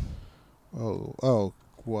 Oh,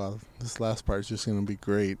 wow. This last part is just going to be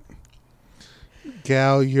great.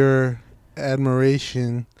 Gal, your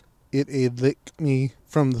admiration, it licked me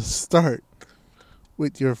from the start.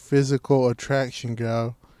 With your physical attraction,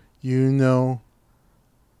 gal, you know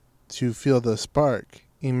to feel the spark.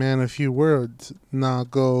 A man, a few words, nah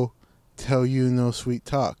go tell you no sweet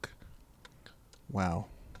talk. Wow.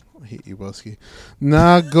 I hate you, Boski.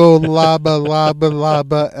 Nah go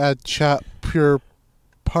laba at chop pure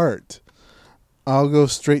part. I'll go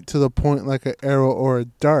straight to the point like an arrow or a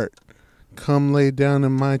dart. Come lay down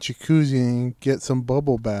in my jacuzzi and get some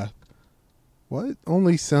bubble bath. What?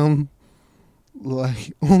 Only sound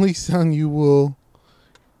you will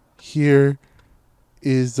hear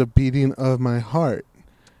is the beating of my heart.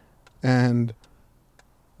 And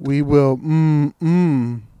we will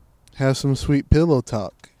have some sweet pillow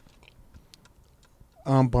talk.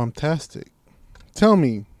 I'm bombastic. Tell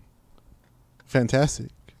me fantastic.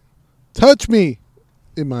 Touch me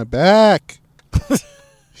in my back.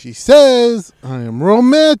 She says I am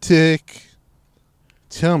romantic.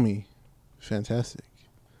 Tell me fantastic.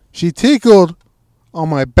 She tickled on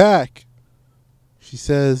my back. She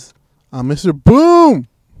says I'm Mr. Boom.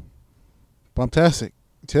 Fantastic.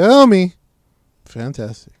 Tell me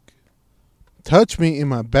fantastic. Touch me in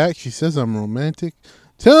my back. She says I'm romantic.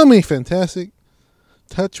 Tell me fantastic.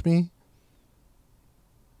 Touch me.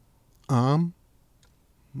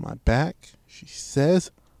 My back. She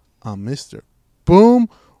says I'm Mr. Boom.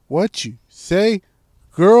 What you say,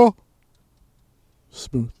 girl?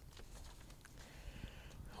 Smooth.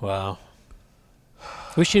 Wow.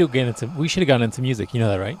 We should have gone into music. You know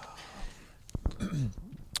that, right?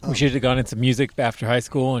 We should have gone into music after high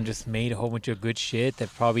school and just made a whole bunch of good shit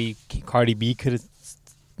that probably Cardi B could have,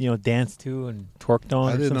 danced to and twerked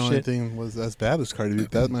on. I didn't know shit. anything was as bad as Cardi B.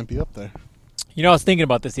 That might be up there. I was thinking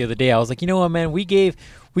about this the other day. I was like, you know what, man? We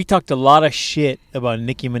talked a lot of shit about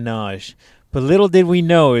Nicki Minaj, but little did we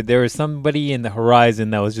know there was somebody in the horizon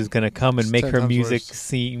that was just gonna come and It's make 10 her times music worse.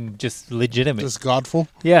 seem just legitimate. Just godful.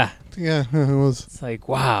 Yeah. Yeah, it was. It's like,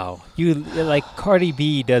 wow. Cardi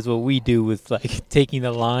B does what we do with, taking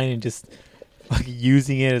the line and just,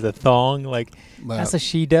 using it as a thong. That's what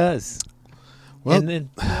she does. Well, And then,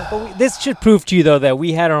 this should prove to you, though, that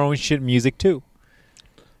we had our own shit music, too.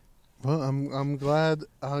 Well, I'm glad.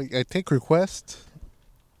 I take requests.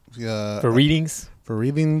 For readings. For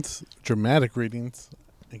readings, dramatic readings.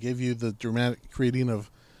 I gave you the dramatic reading of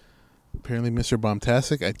apparently Mr.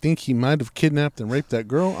 Bombastic. I think he might have kidnapped and raped that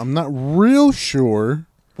girl. I'm not real sure.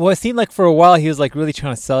 Well, it seemed like for a while he was like really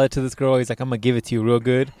trying to sell it to this girl. He's like, I'm gonna give it to you real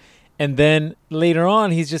good, and then later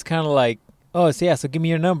on he's just kind of like, oh, so yeah, so give me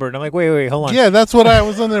your number, and I'm like, wait, hold on. Yeah, that's what I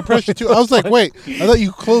was under the impression too. I was like, wait, I thought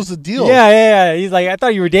you closed the deal. Yeah. He's like, I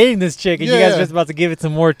thought you were dating this chick, and you guys Yeah. were just about to give it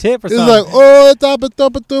some more tip or It's something. like,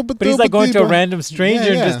 oh, But he's like going to a random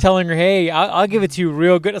stranger and just telling her, hey, I'll give it to you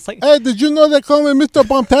real good. It's like, Hey, did you know they call me Mr.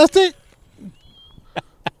 Bombastic?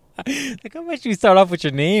 like, how much you start off with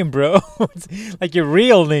your name, bro? It's like your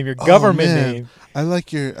real name, your government man. name. I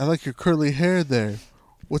like your curly hair there.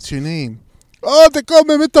 What's your name? Oh, they call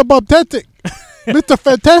me Mr. Bombastic. Mr.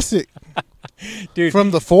 Fantastic. Dude.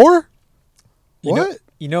 From the 4? You know- What?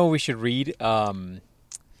 You know what we should read?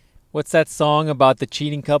 What's that song about the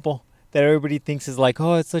cheating couple that everybody thinks is like,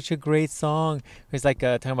 oh, it's such a great song? It's like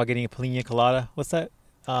talking about getting a pina colada. What's that?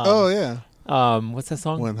 Oh, yeah. What's that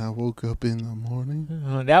song? When I woke up in the morning,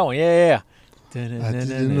 That one. Yeah. I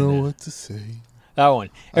didn't know what to say. That one.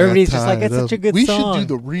 I got Everybody's just like, tired it's such a of- good we song. should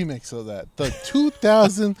do the remix of that. The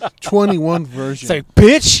 2021 version. It's like,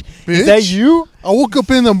 bitch, is that Bitch. you? I woke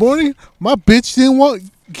up in the morning, my bitch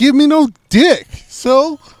didn't give me no dick.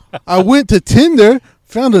 So I went to Tinder,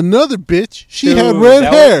 found another bitch. She had Dude, red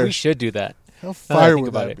that hair. one- we should do that. How Now that I fire think would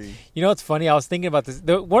about that it. be? You know what's funny? I was thinking about this.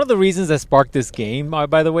 One of the reasons that sparked this game,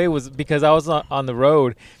 by the way, was because I was on the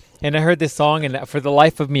road and I heard this song, and for the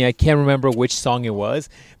life of me, I can't remember which song it was,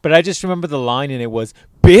 but I just remember the line, and it was,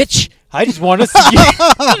 "Bitch, I just want to see you."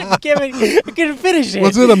 I couldn't finish it.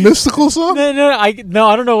 Was it a mystical song? No, I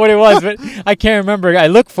don't know what it was, but I can't remember. I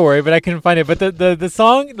looked for it, but I couldn't find it. But the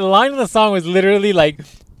song, the line of the song was literally like,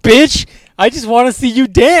 "Bitch, I just want to see you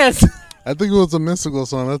dance." I think it was a mystical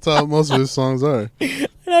song. That's how most of his songs are. And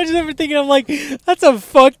I just remember thinking, I'm like, that's a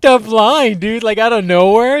fucked up line, dude. Like, out of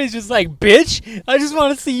nowhere, it's just like, bitch, I just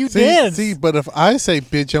want to see you dance. See, but if I say,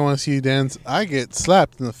 bitch, I want to see you dance, I get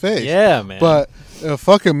slapped in the face. Yeah, man. But if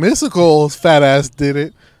fucking mystical fat ass did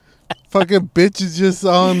it, fucking bitch is just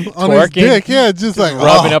on his Twerking. dick. Yeah, just like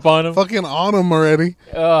rubbing up on him. Fucking on him already.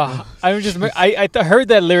 I heard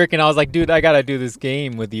that lyric and I was like, dude, I gotta do this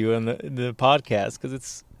game with you on the podcast because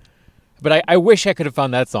it's. But I wish I could have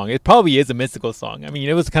found that song. It probably is a mystical song. I mean,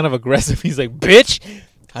 it was kind of aggressive. He's like, bitch,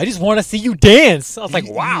 I just want to see you dance. I was like,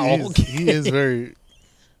 wow. He is very,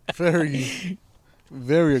 very,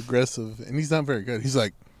 very aggressive, and he's not very good. He's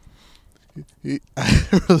like,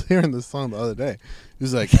 I was hearing this song the other day. He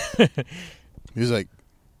was like,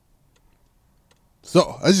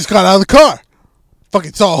 so I just got out of the car,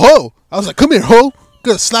 fucking saw a hoe. I was like, come here, hoe,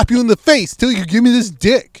 gonna slap you in the face till you give me this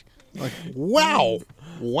dick. Like, wow,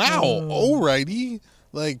 alrighty,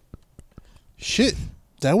 like, shit,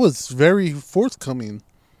 that was very forthcoming.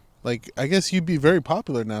 Like, I guess you'd be very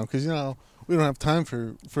popular now because, you know, we don't have time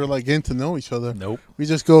for like getting to know each other. Nope. We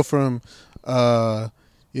just go from,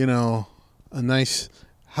 you know, a nice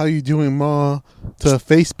 "how you doing, ma" to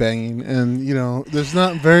face banging, and you know, there's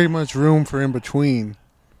not very much room for in between.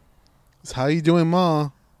 It's "how you doing, ma,"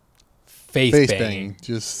 Face banging.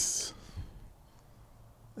 just,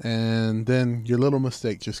 and then your little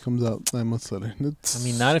mistake just comes out 9 months later. I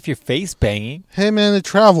mean, not if you're face banging. Hey man, it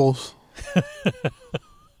travels.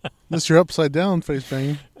 Unless you're upside down face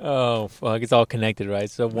banging. Oh, fuck. It's all connected, right?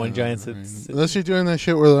 So one giant sits. Unless you're doing that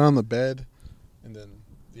shit where they're on the bed, and then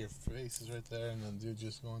your face is right there, and then dude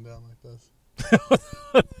just going down like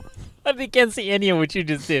this. I can't see any of what you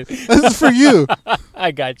just did. This is for you.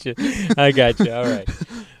 I got you. All right.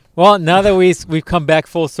 Well, now that we've come back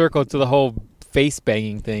full circle to the whole face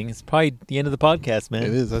banging thing, it's probably the end of the podcast, man.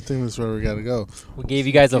 It is. I think that's where we got to go. We gave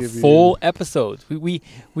you guys a Give you- full episode. We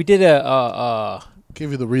did a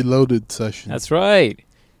Give you the reloaded session. that's right.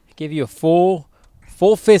 I gave you a full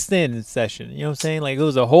fist in session. You know what I'm saying? Like it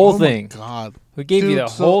was a whole thing. Oh my god. We gave you Dude, the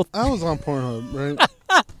so whole. I was on Pornhub,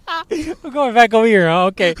 right? We're going back over here, huh?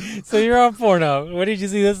 Okay. So you're on Pornhub. What did you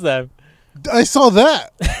see this time? I saw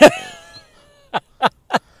that.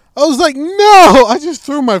 I was like, no! I just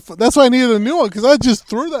threw my. That's why I needed a new one because I just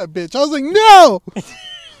threw that bitch. I was like, no,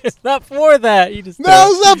 It's not for that. You just no,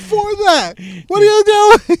 it's not for that. What are you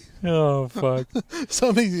doing? Oh fuck. Some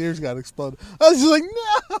of these ears got exploded. I was just like,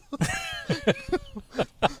 no.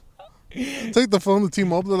 Take the phone to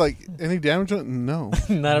T-Mobile. They're like, any damage on it? No,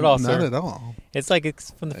 Not at all, not sir. at all. It's like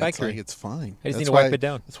it's from the It's factory. like it's fine. I just need That's to wipe why- it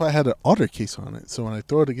down. That's why I had an otter case on it. So when I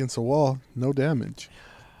throw it against the wall, no damage.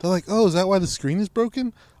 They're like, oh, is that why the screen is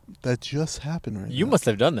broken? That just happened right You now. must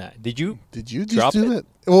have done that. Did you? Did you just drop do it?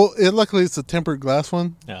 that? Well, luckily it's a tempered glass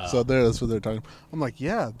one. Oh. So that's what they're talking. I'm like,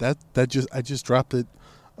 yeah, I just dropped it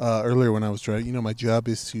earlier when I was driving. You know, my job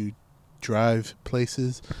is to drive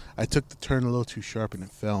places. I took the turn a little too sharp and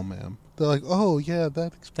it fell, man. They're like, oh, yeah,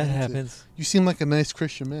 that explains That it. happens. You seem like a nice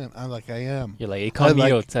Christian man. I'm like, I am. You're like,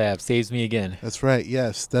 Incognito like- tab saves me again. That's right.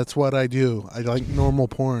 Yes, that's what I do. I like normal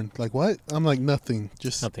porn. Like, what? I'm like, nothing.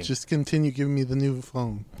 Nothing. Just continue giving me the new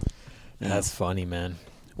phone. Yeah. That's funny, man.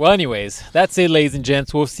 Well, anyways, that's it, ladies and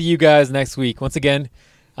gents. We'll see you guys next week. Once again,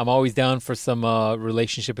 I'm always down for some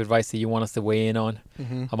relationship advice that you want us to weigh in on.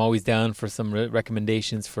 Mm-hmm. I'm always down for some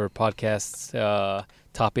recommendations for podcasts,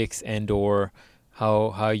 topics, and or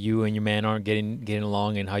how you and your man aren't getting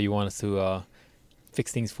along, and how you want us to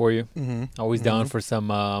fix things for you. Mm-hmm. Always down for some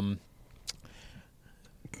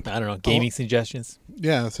I don't know, gaming suggestions.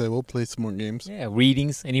 Yeah, so we'll play some more games. Yeah,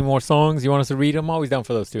 readings. Any more songs you want us to read? I'm always down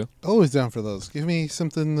for those too. Always down for those. Give me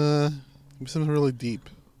something really deep.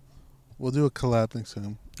 We'll do a collab next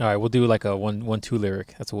time. All right, we'll do like a 1-2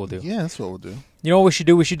 lyric. That's what we'll do. Yeah, that's what we'll do. You know what we should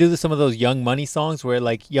do? We should do some of those Young Money songs where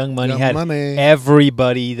like Young Money had Money.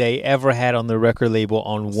 everybody they ever had on the record label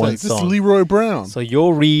on It's one like, this song. is Leroy Brown. So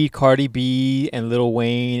you'll read Cardi B and Lil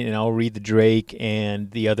Wayne, and I'll read the Drake and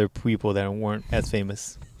the other people that weren't as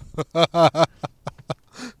famous.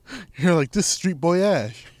 You're like, this Street Boy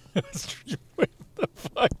Ash. What the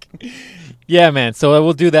fuck? Yeah, man. So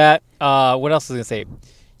we'll do that. What else was I gonna say?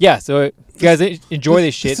 Yeah. So if you guys enjoy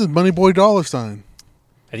this shit, This is Money Boy Dollar Sign.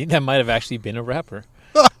 I think that might have actually been a rapper.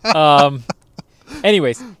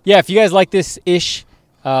 Anyways, yeah, if you guys like this ish,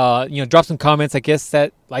 drop some comments. I guess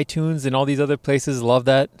that iTunes and all these other places love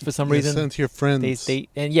that for some reason. Send to your friends.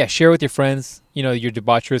 And share with your friends. You know, your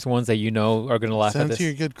debaucherous ones that you know are gonna laugh Send at to this.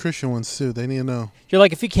 your good Christian ones too. They need to know. You're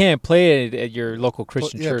like, if you can't play it at your local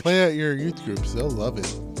Christian Yeah, church, play at your youth groups. They'll love it.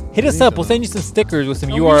 hit us need up. to We'll know. send you some stickers with some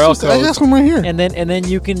Oh, URL I got codes, one right here. and then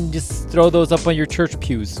you can just throw those up on your church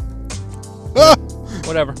pews. Ah!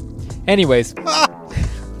 Whatever. Anyways,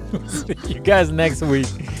 see you guys next week.